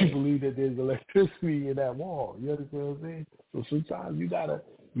 Right. You believe that there's electricity in that wall. You understand what I'm saying? So sometimes you gotta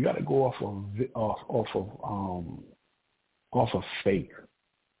go off of faith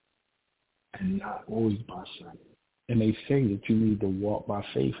and not always by sight. And they say that you need to walk by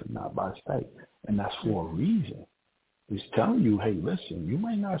faith and not by sight, and that's for a reason. It's telling you, hey, listen, you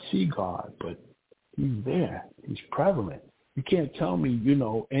might not see God, but He's there. He's prevalent. You can't tell me,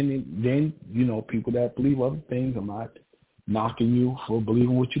 and then, people that believe other things, I'm not knocking you for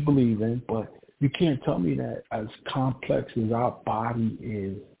believing what you believe in, but you can't tell me that as complex as our body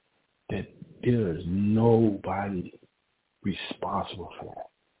is, that there is nobody responsible for that.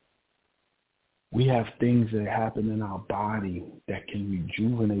 We have things that happen in our body that can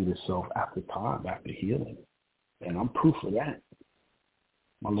rejuvenate itself after time, after healing. And I'm proof of that.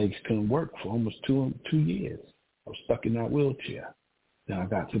 My legs couldn't work for almost 2 years. I was stuck in that wheelchair. Then I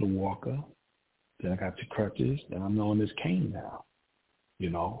got to the walker. Then I got to crutches. Then I'm on this cane now.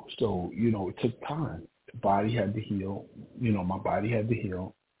 So, it took time. The body had to heal. My body had to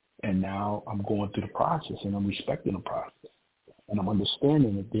heal. And now I'm going through the process, and I'm respecting the process. And I'm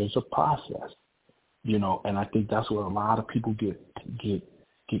understanding that there's a process, and I think that's what a lot of people get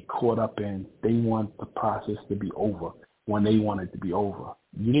caught up in. They want the process to be over when they want it to be over.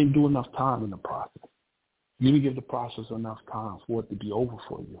 You didn't do enough time in the process. You didn't give the process enough time for it to be over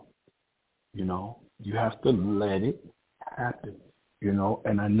for you. You have to let it happen.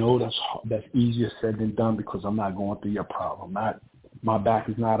 And I know that's easier said than done because I'm not going through your problem. My back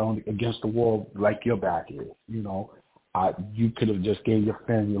is not on against the wall like your back is. You could have just gave your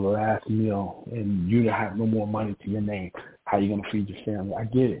family the last meal and you don't have no more money to your name. How are you going to feed your family? I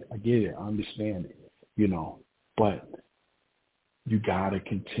get it. I understand it, but you got to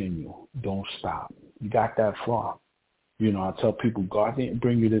continue. Don't stop. You got that far. I tell people, God didn't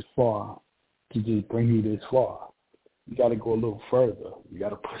bring you this far to just bring you this far. You got to go a little further. You got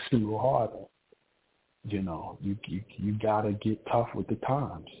to push a little harder. You got to get tough with the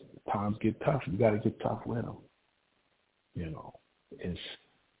times. Times get tough. You got to get tough with them. It's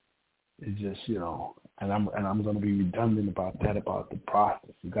just, and I'm going to be redundant about the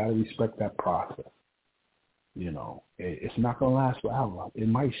process. You got to respect that process. It's not going to last forever. It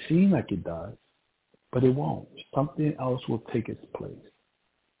might seem like it does, but it won't. Something else will take its place.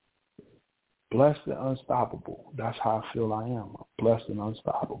 Blessed and unstoppable. That's how I feel I am. I'm blessed and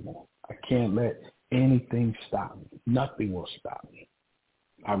unstoppable. I can't let anything stop me. Nothing will stop me.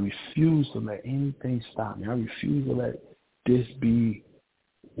 I refuse to let anything stop me. I refuse to let this be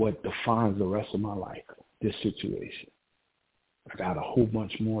what defines the rest of my life, this situation. I got a whole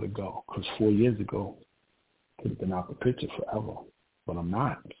bunch more to go because 4 years ago, I could have been out the picture forever, but I'm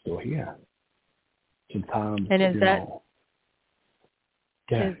not. I'm still here. Sometimes, and is that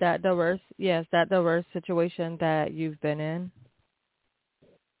the worst? Yes, that the worst situation that you've been in?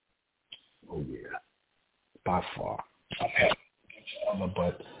 Oh yeah, by far. I've had other,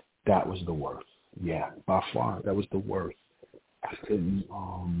 but that was the worst. Yeah, by far, that was the worst. I couldn't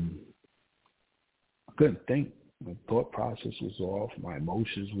think. My thought process was off. My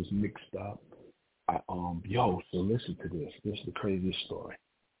emotions was mixed up. So listen to this. This is the craziest story.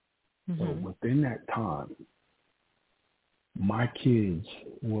 So within that time, my kids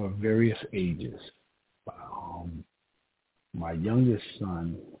were various ages. My youngest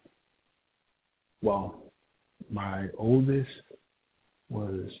son, my oldest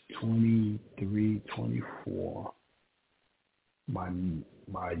was 23, 24.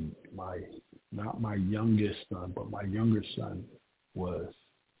 Not my youngest son, but my younger son was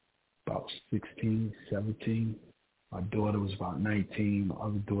about 16, 17. My daughter was about 19. My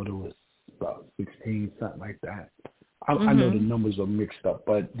other daughter was about 16, something like that. I know the numbers are mixed up,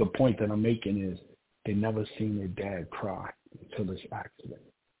 but the point that I'm making is they never seen their dad cry until this accident.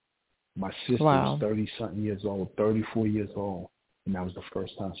 My sister was 30-something years old, 34 years old, and that was the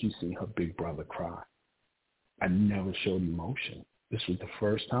first time she seen her big brother cry. I never showed emotion. This was the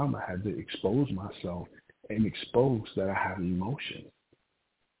first time I had to expose myself and expose that I have emotion.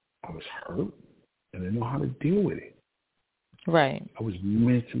 I was hurt. I didn't know how to deal with it. Right. I was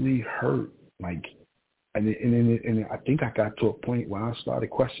mentally hurt. Like, and I think I got to a point where I started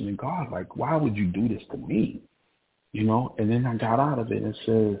questioning God, like, why would you do this to me? You know? And then I got out of it and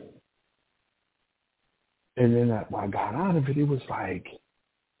said, and then when I got out of it, it was like,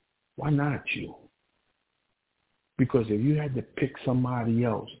 why not you? Because if you had to pick somebody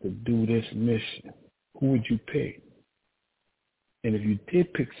else to do this mission, who would you pick? And if you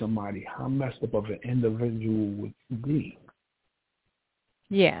did pick somebody, how messed up of an individual would you be?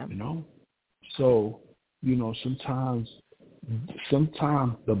 Yeah. You know? So, you know, sometimes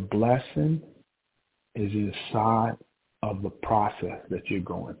the blessing is inside of the process that you're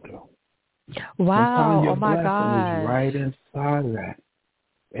going through. Wow. Sometimes your my blessing God. is right inside of that.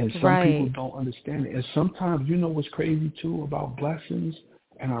 And some people don't understand it. And sometimes, you know what's crazy too about blessings,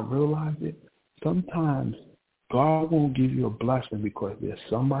 and I realized it, sometimes God won't give you a blessing because there's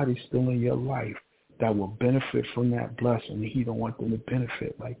somebody still in your life that will benefit from that blessing, and he don't want them to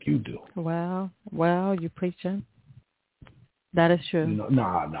benefit like you do. Well, you preaching. That is true. You know,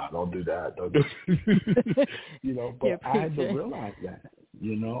 nah, don't do that. Don't do you know, but I had to realize that.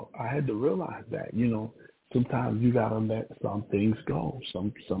 You know, I had to realize that. You know, sometimes you gotta let some things go.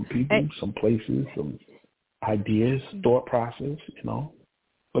 Some people, some places, some ideas, thought process. You know,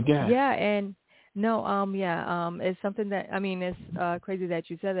 but yeah, and no, it's something that it's crazy that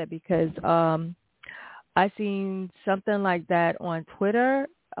you said that because I seen something like that on Twitter.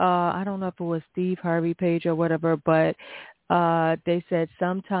 I don't know if it was Steve Harvey page or whatever, but they said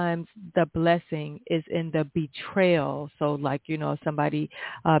sometimes the blessing is in the betrayal. So like, you know, somebody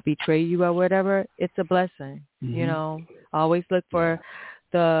betray you or whatever, it's a blessing. Mm-hmm. You know, always look for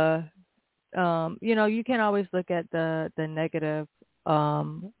the, you know, you can't always look at the negative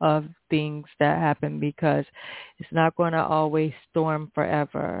of things that happen because it's not going to always storm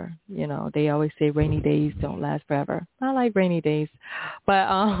forever. You know, they always say rainy days don't last forever. I like rainy days, but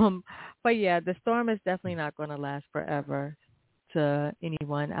yeah, the storm is definitely not going to last forever to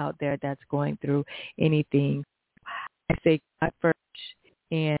anyone out there that's going through anything. I say God first,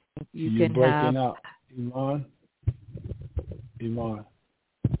 and you're can breaking have. Up. Iman,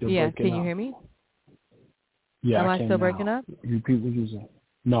 yeah, can you hear me? Yeah, Am I can still now. breaking up? Repeat what you said.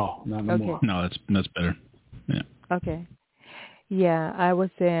 No, not no more. No, that's better. Yeah. Okay. Yeah, I was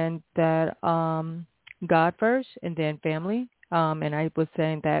saying that God first and then family. And I was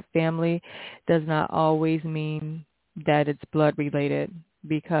saying that family does not always mean that it's blood related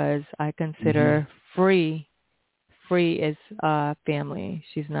because I consider Free is family.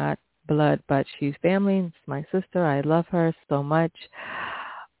 She's not blood, but she's family. It's my sister. I love her so much.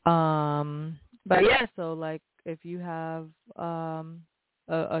 But yeah, so like if you have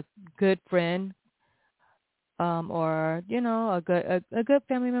a good friend or you know a good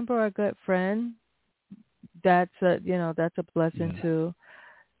family member or a good friend, that's a blessing to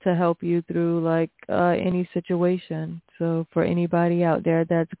help you through like any situation. So for anybody out there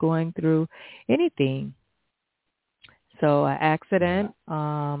that's going through anything, so an accident,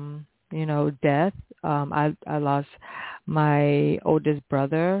 you know, death. I lost my oldest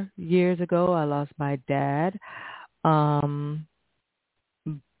brother years ago. I lost my dad.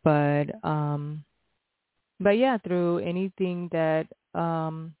 But yeah, through anything that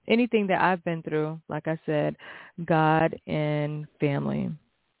I've been through, like I said, God and family.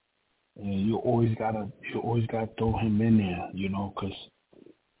 Yeah, you always gotta throw him in there, you know, because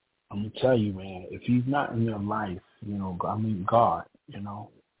I'm gonna tell you, man, if he's not in your life, you know, God, you know,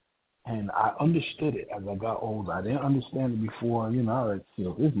 and I understood it as I got older. I didn't understand it before, you know.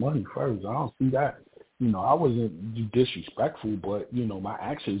 It's money first. I don't see that, you know. I wasn't disrespectful, but you know, my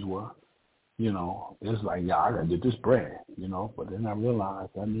actions were. You know, it's like, yeah, I got to get this bread, you know. But then I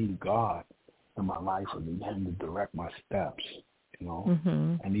realized I need God in my life. I need him to direct my steps, you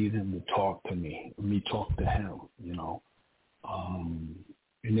know. I need him to talk to me talk to him, you know. And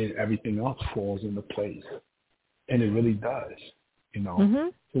then everything else falls into place. And it really does, you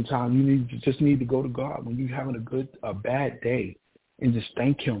know. Sometimes you just need to go to God when you're having a bad day and just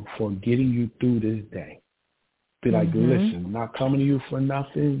thank him for getting you through this day. Be like, listen, I'm not coming to you for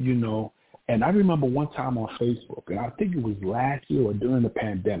nothing, you know. And I remember one time on Facebook, and I think it was last year or during the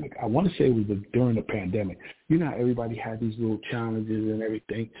pandemic. I want to say it was during the pandemic. You know how everybody had these little challenges and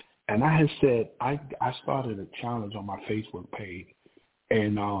everything. And I had said, I started a challenge on my Facebook page.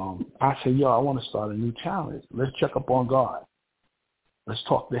 And I said, yo, I want to start a new challenge. Let's check up on God. Let's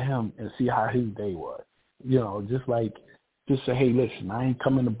talk to him and see how his day was. Just say, hey, listen, I ain't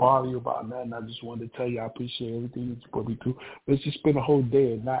coming to bother you about nothing. I just wanted to tell you I appreciate everything that you put me through. Let's just spend a whole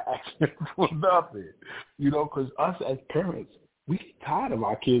day and not asking for nothing. Because us as parents, we get tired of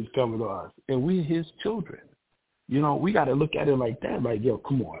our kids coming to us, and we're his children. We got to look at it like that. Like, yo,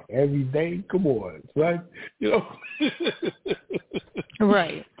 come on, every day, come on, right?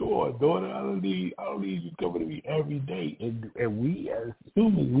 Right. Come on, daughter. I don't need you coming to me every day. And we as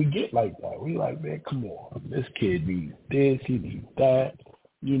humans, we get like that. We like, man, come on, this kid needs this, he needs that,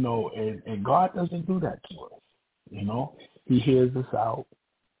 And God doesn't do that to us. He hears us out,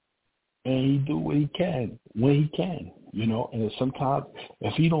 and he do what he can when he can. And sometimes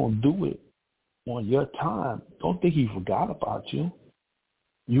if he don't do it on your time, don't think he forgot about you.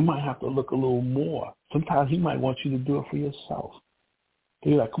 You might have to look a little more. Sometimes he might want you to do it for yourself.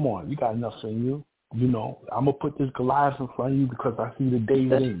 He's like, come on, you got enough in you. I'm going to put this Goliath in front of you because I see the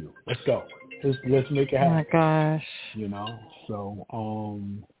David in you. Let's go. Let's make it happen. Oh, my gosh. So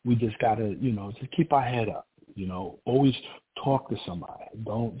we just got to, just keep our head up. Always talk to somebody.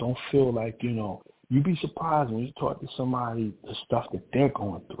 Don't feel like, you'd be surprised when you talk to somebody the stuff that they're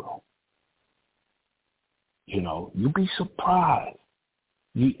going through. You'd be surprised.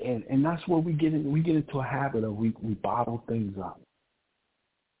 And that's where we get into a habit of we bottle things up.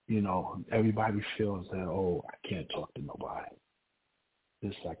 Everybody feels that, I can't talk to nobody.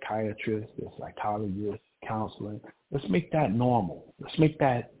 This psychiatrist, this psychologist, counseling. Let's make that normal. Let's make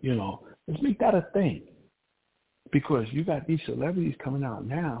that, a thing. Because you got these celebrities coming out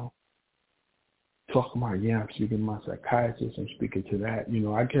now talking about, I'm speaking to my psychiatrist, I'm speaking to that.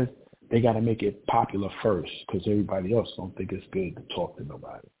 I guess they got to make it popular first because everybody else don't think it's good to talk to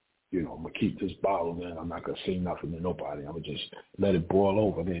nobody. I'm going to keep this bottle in. I'm not going to say nothing to nobody. I'm going to just let it boil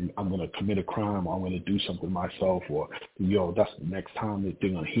over. Then I'm going to commit a crime or I'm going to do something myself or, that's the next time that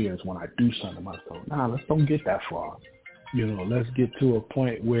they're going to hear is when I do something myself. Nah, let's don't get that far. Let's get to a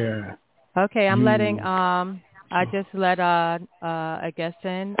point where. Okay, I'm letting, I just let a guest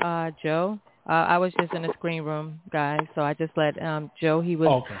in, Joe. I was just in the screen room, guys, so I just let Joe, he was.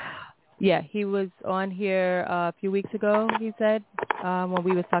 Okay. Yeah, he was on here a few weeks ago, he said, when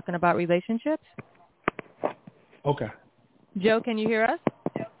we was talking about relationships. Okay. Joe, can you hear us?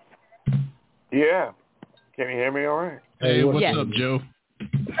 Yeah. Can you hear me all right? Hey, what's up, Joe?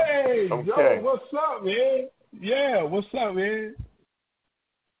 Hey, Okay. Joe, what's up, man? Yeah, what's up, man?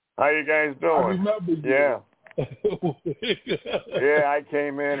 How you guys doing? I remember you. Yeah. Yeah, I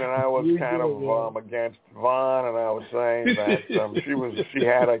came in and I was kind of against Vaughn, and I was saying that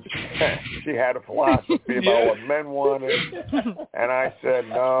she had a philosophy about what men wanted, and I said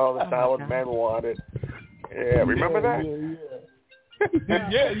no, that's not what men wanted. Yeah, remember that?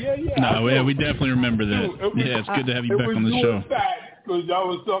 Yeah. No, yeah, we definitely remember that. Yeah, it's good to have you back on the show. Because y'all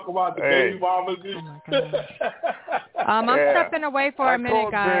was talking about the baby mamas. I'm stepping away for a minute,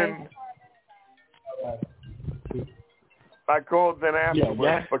 guys. I called then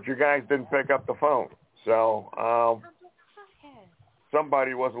afterwards, but you guys didn't pick up the phone. So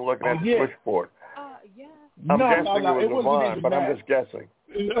somebody wasn't looking at the switchboard. I'm guessing it was Vaughn, but I'm just guessing.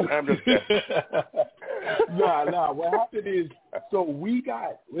 No. What happened is, so we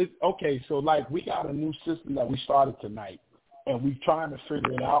got a new system that we started tonight, and we trying to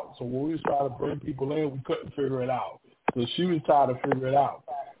figure it out. So when we was trying to bring people in, we couldn't figure it out. So she was trying to figure it out.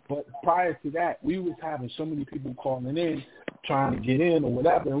 But prior to that, we was having so many people calling in, trying to get in or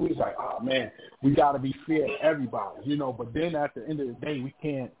whatever, and we was like, oh man, we got to be fair to everybody, But then at the end of the day, we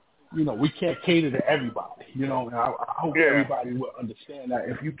can't cater to everybody, And I hope everybody will understand that.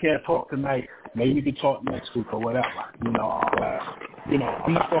 If you can't talk tonight, maybe we can talk next week or whatever, I'm not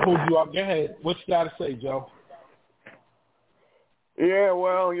gonna hold you up. Go ahead. What you got to say, Joe? Yeah,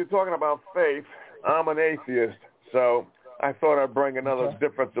 well, you're talking about faith. I'm an atheist, so I thought I'd bring another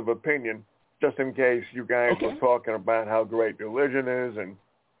difference of opinion just in case you guys were talking about how great religion is and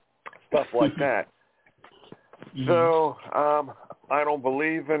stuff like that. So I don't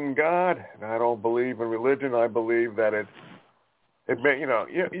believe in God, and I don't believe in religion. I believe that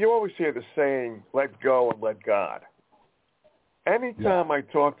you always hear the saying, let go and let God. Anytime I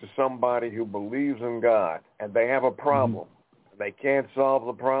talk to somebody who believes in God and they have a problem, and they can't solve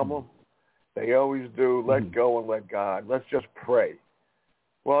the problem, they always do let go and let God. Let's just pray.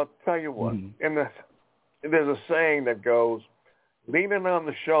 Well, I'll tell you what. There's a saying that goes, leaning on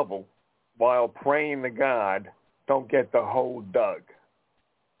the shovel while praying to God, don't get the hole dug.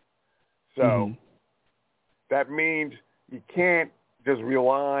 So that means you can't just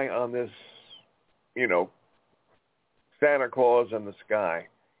rely on this, Santa Claus in the sky.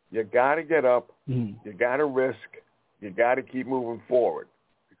 You got to get up. You got to risk. you got to keep moving forward.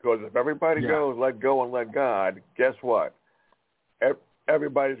 Because if everybody goes, let go and let God, guess what?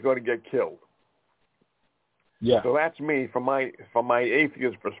 Everybody's going to get killed. Yeah. So that's me from my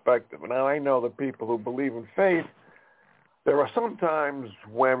atheist perspective. Now, I know that people who believe in faith, there are some times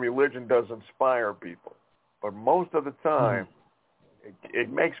when religion does inspire people. But most of the time,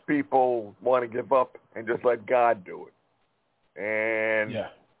 it makes people want to give up and just let God do it. And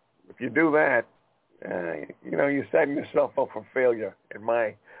if you do that, you're setting yourself up for failure, in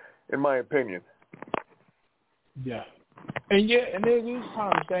my opinion. Yeah. And there is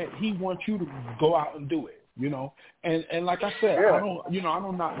times that he wants you to go out and do it, And like I said, I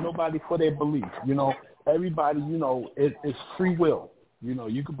don't knock nobody for their belief. Everybody, it's free will.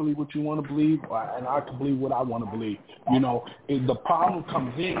 You can believe what you want to believe, and I can believe what I want to believe. The problem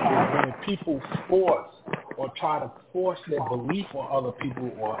comes in is when people force or try to force their belief on other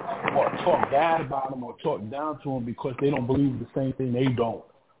people or talk bad about them or talk down to them because they don't believe the same thing they do.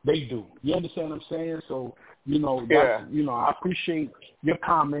 You understand what I'm saying? So, that's, I appreciate your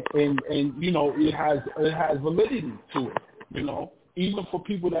comment, and it has validity to it, even for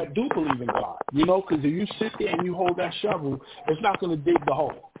people that do believe in God, because if you sit there and you hold that shovel, it's not going to dig the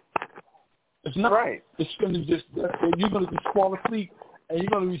hole. It's not. Right. It's going to you're going to just fall asleep, and you're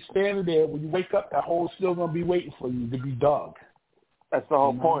going to be standing there. When you wake up, that hole's still going to be waiting for you to be dug. That's the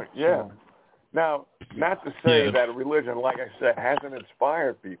whole point, yeah. So, now, not to say that religion, like I said, hasn't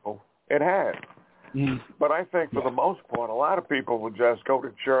inspired people. It has. But I think for the most part, a lot of people will just go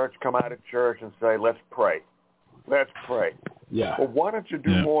to church, come out of church, and say, let's pray. Let's pray. Yeah. Well, why don't you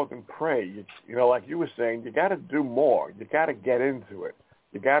do more than pray? Like you were saying, you got to do more. You got to get into it.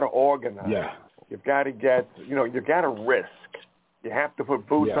 You got to organize. Yeah. You've got to get, you got to risk. You have to put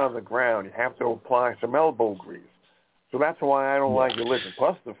boots on the ground. You have to apply some elbow grease. So that's why I don't like religion.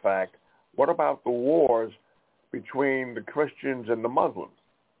 Plus the fact, what about the wars between the Christians and the Muslims,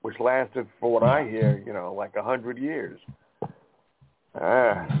 which lasted, for what I hear, like 100 years? So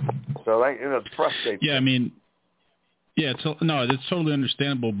that, it frustrates me. Yeah, I mean, it's totally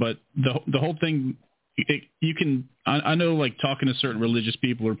understandable, but the whole thing, you can, I know, like, talking to certain religious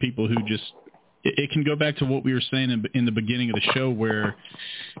people or people who just, it can go back to what we were saying in the beginning of the show, where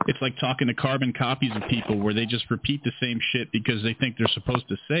it's like talking to carbon copies of people where they just repeat the same shit because they think they're supposed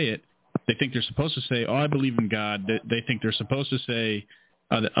to say it. They think they're supposed to say, oh, I believe in God. They think they're supposed to say,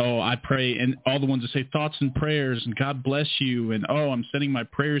 I pray, and all the ones that say thoughts and prayers and God bless you, and I'm sending my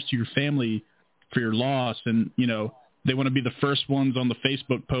prayers to your family for your loss, and they want to be the first ones on the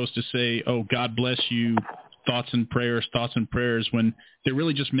Facebook post to say, oh, God bless you, thoughts and prayers, when they're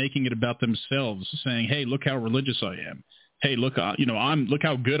really just making it about themselves, saying, hey, look how religious I am. Hey, look, look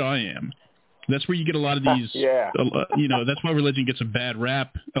how good I am. That's where you get a lot of these, that's why religion gets a bad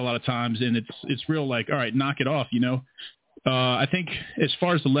rap a lot of times, and it's real like, all right, knock it off, I think as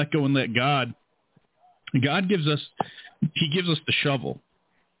far as the let go and let God gives us the shovel,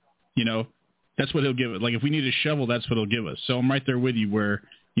 that's what he'll give it. Like if we need a shovel, that's what he'll give us. So I'm right there with you where,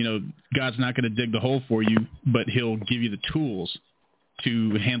 God's not going to dig the hole for you, but he'll give you the tools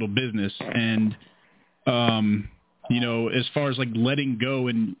to handle business. And, as far as like letting go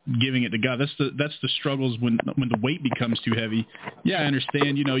and giving it to God, that's the struggles when the weight becomes too heavy. Yeah, I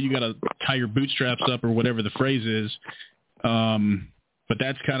understand, you got to tie your bootstraps up or whatever the phrase is. But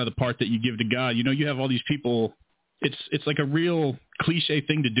that's kind of the part that you give to God. You have all these people. It's like a real cliche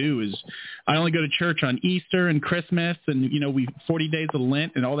thing to do is I only go to church on Easter and Christmas and, we 40 days of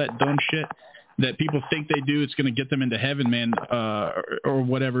Lent and all that dumb shit that people think they do. It's going to get them into heaven, man, or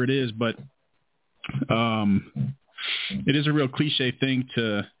whatever it is. But it is a real cliche thing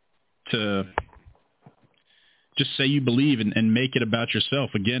to just say you believe and make it about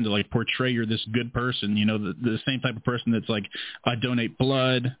yourself, again, to like portray you're this good person, the same type of person that's like, I donate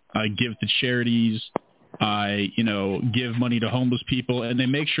blood, I give to charities, I, give money to homeless people, and they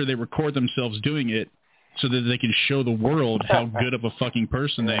make sure they record themselves doing it so that they can show the world how good of a fucking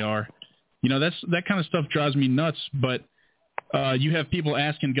person they are. That kind of stuff drives me nuts, but you have people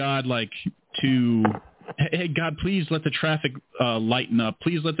asking God, like, hey, God, please let the traffic lighten up.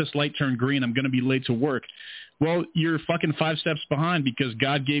 Please let this light turn green. I'm going to be late to work. Well, you're fucking 5 steps behind because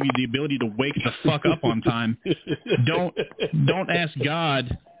God gave you the ability to wake the fuck up on time. Don't ask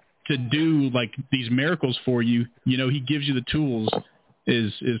God to do like these miracles for you. He gives you the tools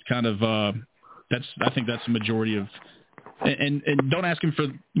is kind of I think that's the majority of, and don't ask him for,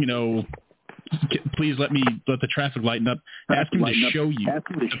 please let the traffic lighten up. Ask him to show you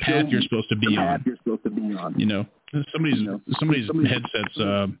the path you're supposed to be on. Somebody's headset's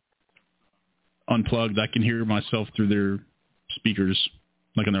unplugged. I can hear myself through their speakers,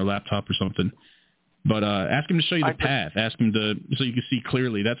 like on their laptop or something. But ask him to show you the path. Ask him to so you can see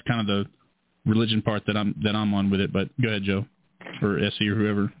clearly. That's kind of the religion part that I'm on with it. But go ahead, Joe, or SE or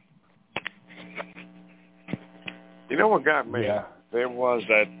whoever. You know what got me? Yeah. There was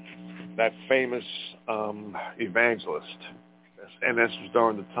that famous evangelist, and this was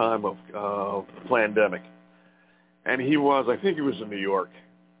during the time of pandemic. And I think he was in New York,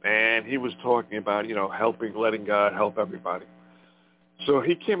 and he was talking about, letting God help everybody. So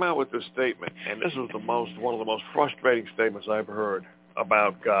he came out with this statement, and this was one of the most frustrating statements I've heard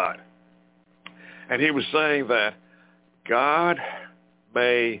about God. And he was saying that God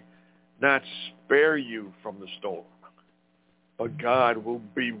may not spare you from the storm, but God will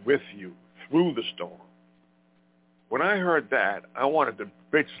be with you through the storm. When I heard that, I wanted to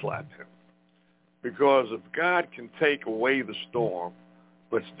bitch slap him. Because if God can take away the storm,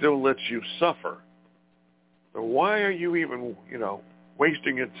 but still lets you suffer, then why are you even,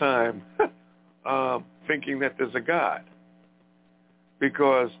 wasting your time thinking that there's a God?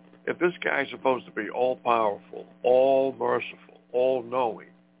 Because if this guy's supposed to be all-powerful, all-merciful, all-knowing,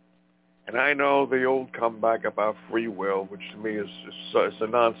 and I know the old comeback about free will, which to me is a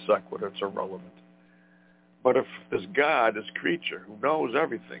non sequitur, it's irrelevant. But if this God, this creature who knows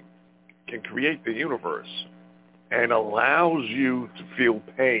everything, can create the universe and allows you to feel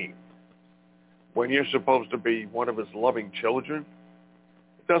pain when you're supposed to be one of his loving children,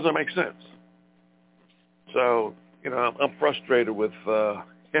 it doesn't make sense. So, I'm frustrated with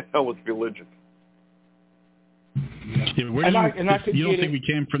with religion. Yeah, you don't think we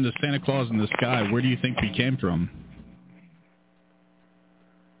came from the Santa Claus in the sky? Where do you think we came from?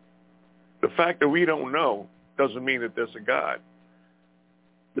 The fact that we don't know doesn't mean that there's a God.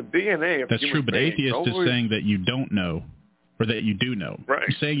 The DNA of That's true, but atheist is saying that you don't know, or that you do know. Right.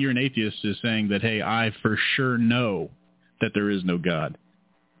 Saying you're an atheist is saying that, hey, I for sure know that there is no God.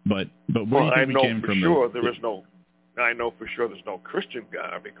 But where do you think we came from? I know for sure there's no Christian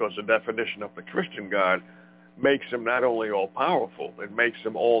God, because the definition of the Christian God makes him not only all-powerful, it makes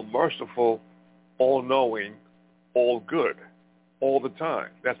him all-merciful, all-knowing, all-good, all the time.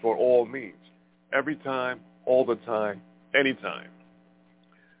 That's what all means. Every time, all the time, anytime.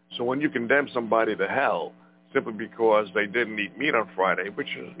 So when you condemn somebody to hell simply because they didn't eat meat on Friday, which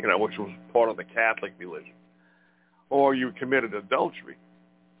was part of the Catholic religion, or you committed adultery,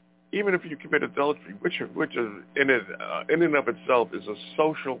 even if you commit adultery, which is in and of itself is a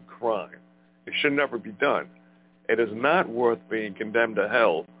social crime, it should never be done. It is not worth being condemned to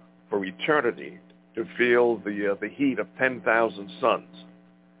hell for eternity to feel the heat of 10,000 suns.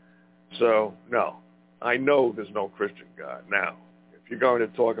 So no, I know there's no Christian God. Now, if you're going to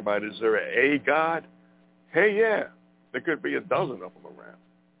talk about is there a God? Hey, yeah, there could be a dozen of them around,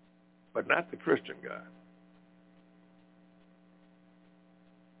 but not the Christian God.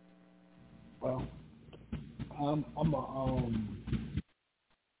 Well, I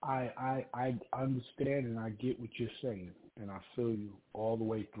understand and I get what you're saying, and I feel you all the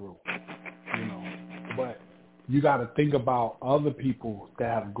way through, but you got to think about other people that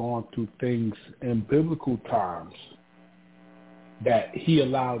have gone through things in biblical times that he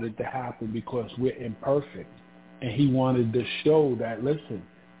allowed it to happen because we're imperfect, and he wanted to show that, listen,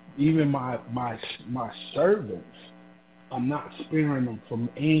 even my servants, I'm not sparing them from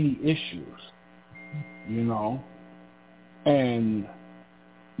any issues, and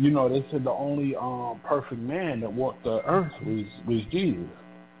they said the only perfect man that walked the earth was Jesus.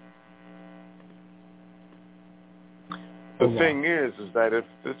 The thing is that if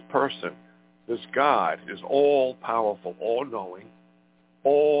this person, this God, is all-powerful, all-knowing,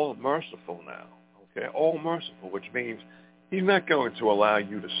 all-merciful now, okay, all-merciful, which means he's not going to allow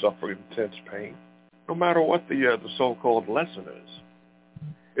you to suffer intense pain, no matter what the so-called lesson is.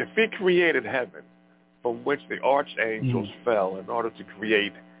 If he created heaven, from which the archangels fell in order to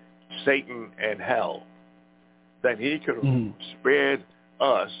create Satan and hell, then he could have spared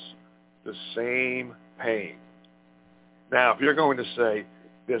us the same pain. Now, if you're going to say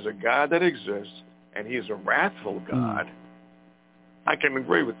there's a God that exists and he's a wrathful God, I can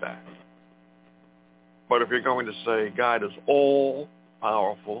agree with that. But if you're going to say God is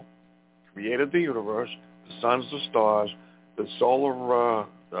all-powerful, created the universe, the suns, the stars, the solar,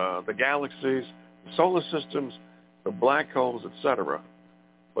 the galaxies, the solar systems, the black holes, etc.,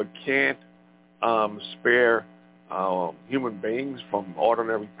 but can't spare human beings from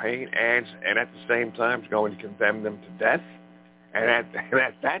ordinary pain, and at the same time is going to condemn them to death, and at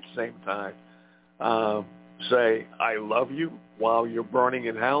that same time say, I love you while you're burning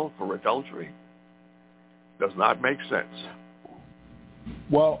in hell for adultery, does not make sense.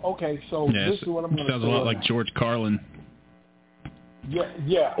 Well, okay, so this is what I'm going to say. Sounds a lot like George Carlin.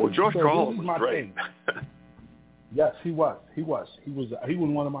 Yeah. Well, George So Carlin this is was my great. thing. Yes, he was. He was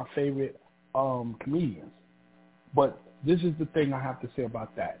one of my favorite comedians. But this is the thing I have to say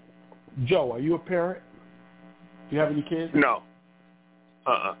about that. Joe, are you a parent? Do you have any kids? No.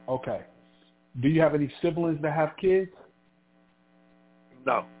 Okay. Do you have any siblings that have kids?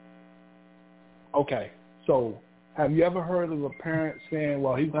 No. Okay. So have you ever heard of a parent saying,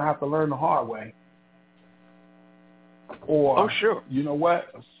 well, he's going to have to learn the hard way? Or, oh, sure. You know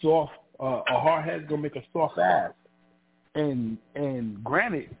what? A hard head's going to make a soft ass. And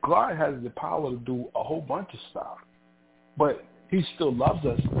granted, God has the power to do a whole bunch of stuff. But he still loves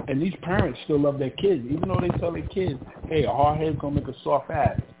us, and these parents still love their kids, even though they tell their kids, "Hey, a hard head's gonna make a soft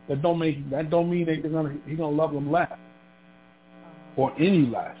ass." That don't mean that he's gonna love them less or any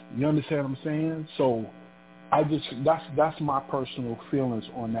less. You understand what I'm saying? So, that's my personal feelings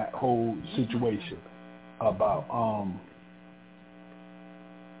on that whole situation about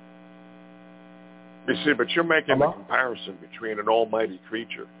You see, but you're making Hello? a comparison between an almighty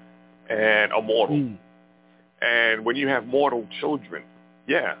creature and a mortal. And when you have mortal children,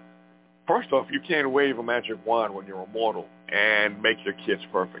 first off, you can't wave a magic wand when you're a mortal and make your kids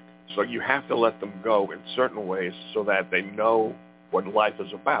perfect. So you have to let them go in certain ways so that they know what life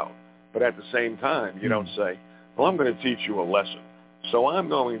is about. But at the same time, you don't say, well, I'm going to teach you a lesson. So I'm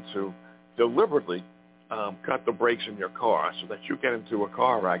going to deliberately cut the brakes in your car so that you get into a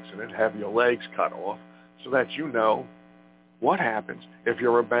car accident, have your legs cut off, so that you know what happens if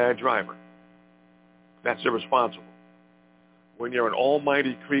you're a bad driver. That's irresponsible. When you're an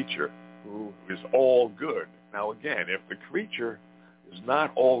almighty creature who is all good. Now again, if the creature is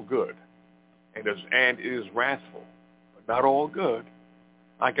not all good and is wrathful, but not all good,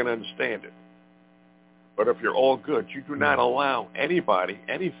 I can understand it. But if you're all good, you do not allow anybody,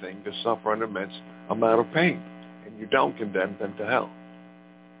 anything, to suffer an immense amount of pain, and you don't condemn them to hell.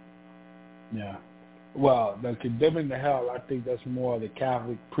 Yeah. Well, the condemning to hell, I think that's more the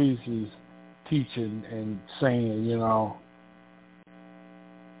Catholic priests' teaching and saying, you know,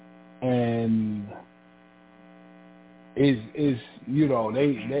 and is you know,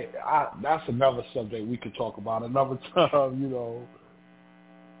 that's another subject we could talk about another time, you know.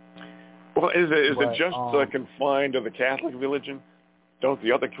 Well, is it just confined to the Catholic religion? Don't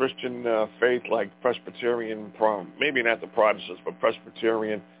the other Christian faith, like Presbyterian, maybe not the Protestants, but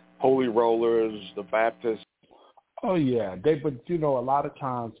Presbyterian, Holy Rollers, the Baptists? Oh yeah, but you know, a lot of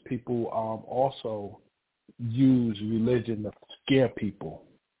times people also use religion to scare people.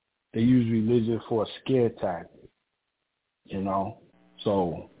 They use religion for a scare tactic, you know.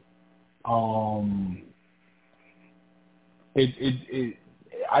 So,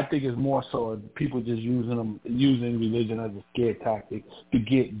 I think it's more so people just using religion as a scare tactic to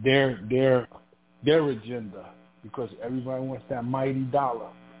get their agenda, because everybody wants that mighty dollar.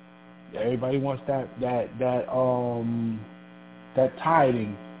 Everybody wants that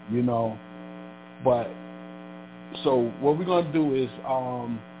tithing, you know. But so what we're gonna do is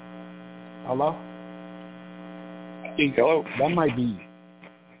hello? Hello. That might be.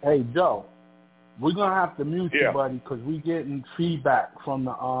 Hey Joe, we're gonna have to mute you, buddy, because we're getting feedback from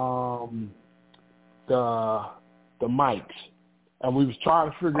the mics, and we was trying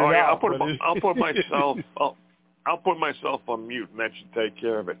to figure it out. I'll put myself on mute, and that should take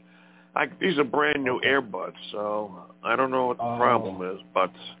care of it. These are brand new earbuds, so I don't know what the problem is, but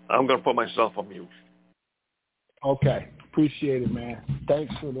I'm going to put myself on mute. Okay. Appreciate it, man.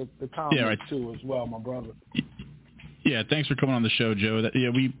 Thanks for the comment, too, as well, my brother. Yeah, thanks for coming on the show, Joe.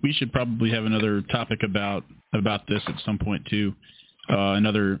 We should probably have another topic about this at some point, too.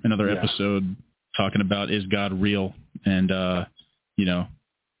 Another episode talking about, is God real? And, I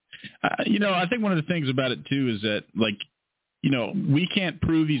think one of the things about it, too, is that, like, we can't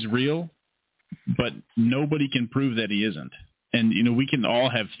prove he's real, but nobody can prove that he isn't. And, we can all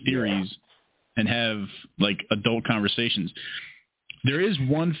have theories and have, like, adult conversations. There is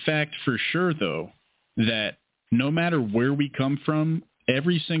one fact for sure, though, that no matter where we come from,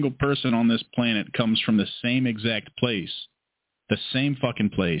 every single person on this planet comes from the same exact place, the same fucking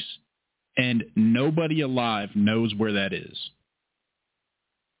place, and nobody alive knows where that is.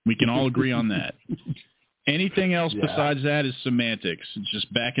 We can all agree on that. Anything else besides that is semantics. It's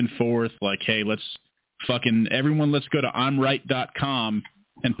just back and forth, like, hey, let's go to I'mRight.com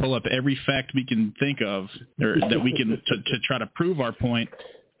and pull up every fact we can think of, or that we can to try to prove our point,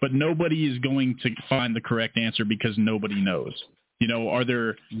 but nobody is going to find the correct answer because nobody knows.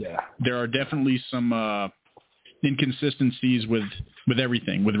 There are definitely some inconsistencies with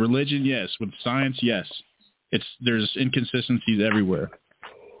everything. With religion, yes. With science, yes. There's inconsistencies everywhere.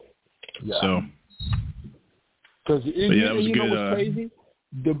 Yeah. Because you know what's crazy?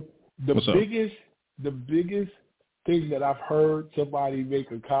 The biggest thing that I've heard somebody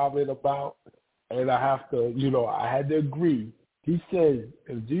make a comment about, and I have to, I had to agree. He said,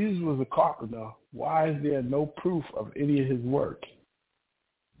 if Jesus was a carpenter, why is there no proof of any of his work?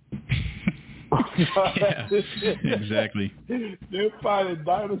 Yeah, exactly. They're finding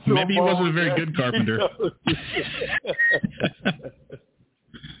dinosaur Maybe he wasn't a very good carpenter.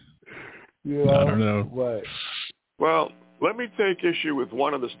 I don't know. What? Well, let me take issue with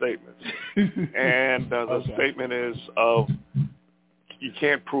one of the statements. And the statement is you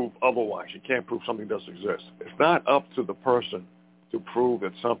can't prove otherwise. You can't prove something doesn't exist. It's not up to the person to prove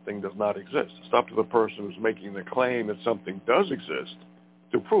that something does not exist. It's up to the person who's making the claim that something does exist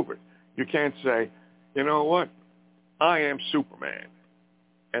to prove it. You can't say, you know what, I am Superman.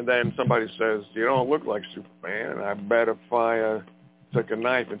 And then somebody says, you don't look like Superman. I bet if I took a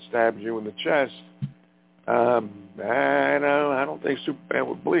knife and stabbed you in the chest, I don't think Superman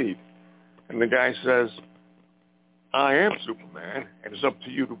would bleed. And the guy says, I am Superman, and it's up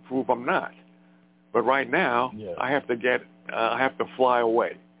to you to prove I'm not. But right now, I have to fly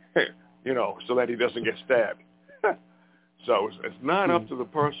away, so that he doesn't get stabbed. So it's not up to the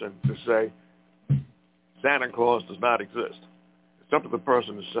person to say Santa Claus does not exist. It's up to the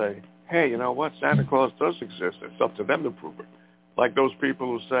person to say, hey, you know what, Santa Claus does exist. It's up to them to prove it. Like those people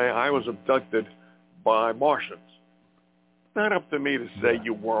who say, I was abducted by Martians. It's not up to me to say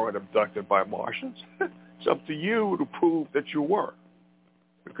you weren't abducted by Martians. It's up to you to prove that you were,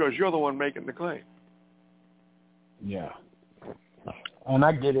 because you're the one making the claim. Yeah. And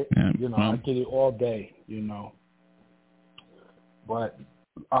I get it. I get it all day, But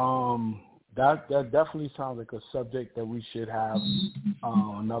that definitely sounds like a subject that we should have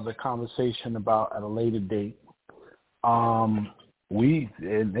another conversation about at a later date. And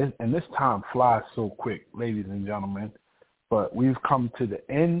this time flies so quick, ladies and gentlemen. But we've come to the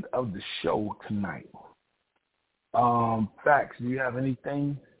end of the show tonight. Fax, do you have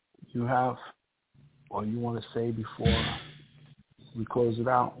anything you have or you want to say before we close it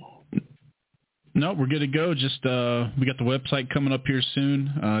out? No, we're good to go. Just we got the website coming up here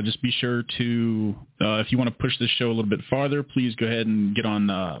soon. Just be sure to, if you want to push this show a little bit farther, please go ahead and get on,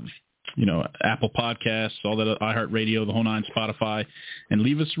 Apple Podcasts, all that, iHeartRadio, the whole nine, Spotify, and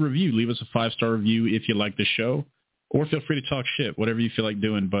leave us a review. Leave us a 5-star review if you like the show, or feel free to talk shit, whatever you feel like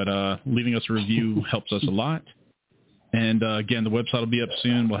doing. But leaving us a review helps us a lot. And again, the website will be up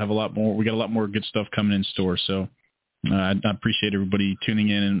soon. We'll have a lot more. We got a lot more good stuff coming in store. So I appreciate everybody tuning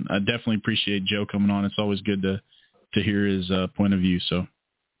in, and I definitely appreciate Joe coming on. It's always good to hear his point of view. So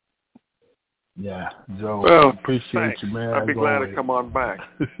yeah, Joe, appreciate thanks. you, man. I'd be glad to come on back.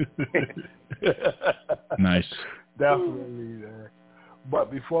 Nice, definitely, man.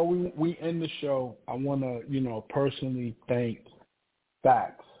 But before we end the show, I want to personally thank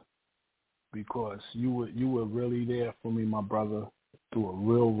Fax, because you were really there for me, my brother, through a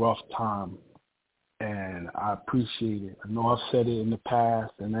real rough time. And I appreciate it. I know I've said it in the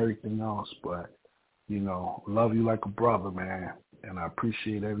past and everything else, but, love you like a brother, man. And I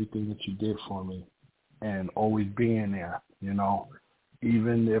appreciate everything that you did for me and always being there,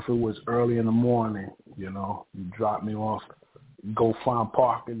 Even if it was early in the morning, you drop me off, go find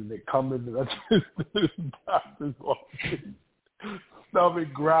parking, and they come into the doctor's office,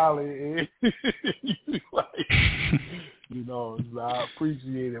 stomach growling. I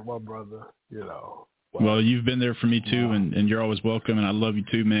appreciate it, my brother, Well, you've been there for me too, and you're always welcome, and I love you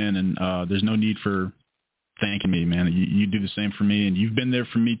too, man, and there's no need for thanking me, man. You do the same for me, and you've been there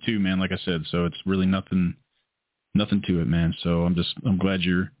for me too, man, like I said, so it's really nothing to it, man. So I'm glad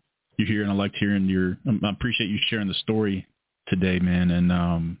you're here, and I liked hearing I appreciate you sharing the story today, man, and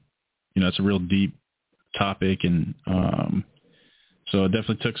it's a real deep topic, and so it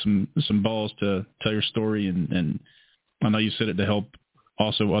definitely took some balls to tell your story, and I know you said it to help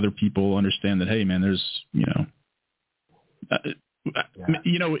also other people understand that, hey, man, there's,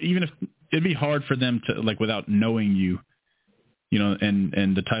 even if it'd be hard for them to, like, without knowing you,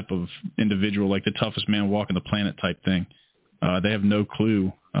 and the type of individual, like the toughest man walking the planet type thing, they have no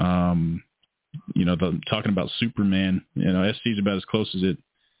clue. Talking about Superman, SC is about as close as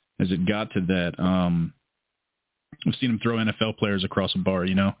it got to that. I've seen him throw NFL players across a bar,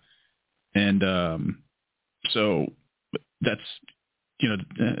 and so that's,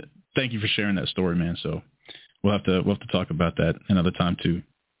 thank you for sharing that story, man. So we'll have to talk about that another time too.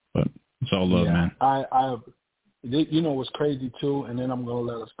 But it's all love, man. What's crazy too, and then I'm gonna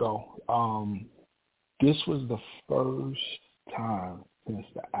let us go. This was the first time since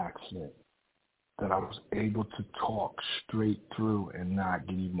the accident that I was able to talk straight through and not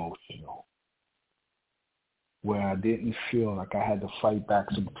get emotional. where I didn't feel like I had to fight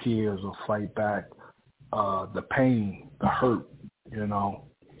back some tears or fight back the pain, the hurt, you know.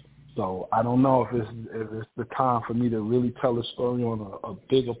 So I don't know if it's the time for me to really tell a story on a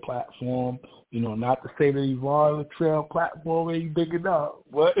bigger platform. You know, not to say that Yvonne Latrell platform ain't big enough,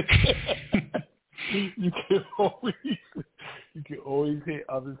 but you can always hit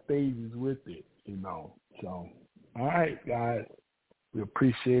other stages with it, you know. So, all right, guys, we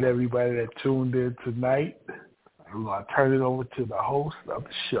appreciate everybody that tuned in tonight. I'm gonna turn it over to the host of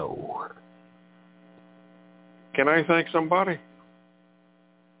the show. Can I thank somebody?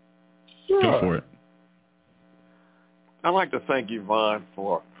 Sure. Go for it. I'd like to thank Yvonne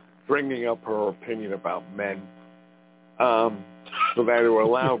for bringing up her opinion about men, so that it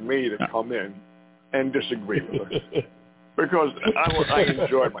allowed me to come in and disagree with her. Because I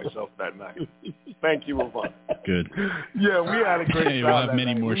enjoyed myself that night. Thank you, Yvonne. Good. Yeah, we had a great time. We'll have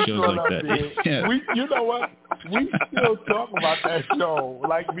many more shows like that. Yeah. You know what? We still talk about that show.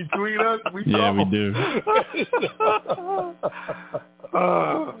 Like between us, we talk. Yeah, we do.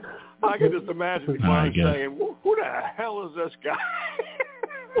 I can just imagine Yvonne saying, "Who the hell is this guy?"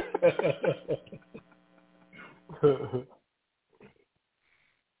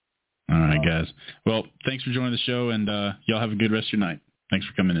 All right, guys. Well, thanks for joining the show, and y'all have a good rest of your night. Thanks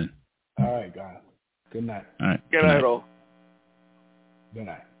for coming in. All right, guys. Good night. All right. Good night, all. Good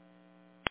night.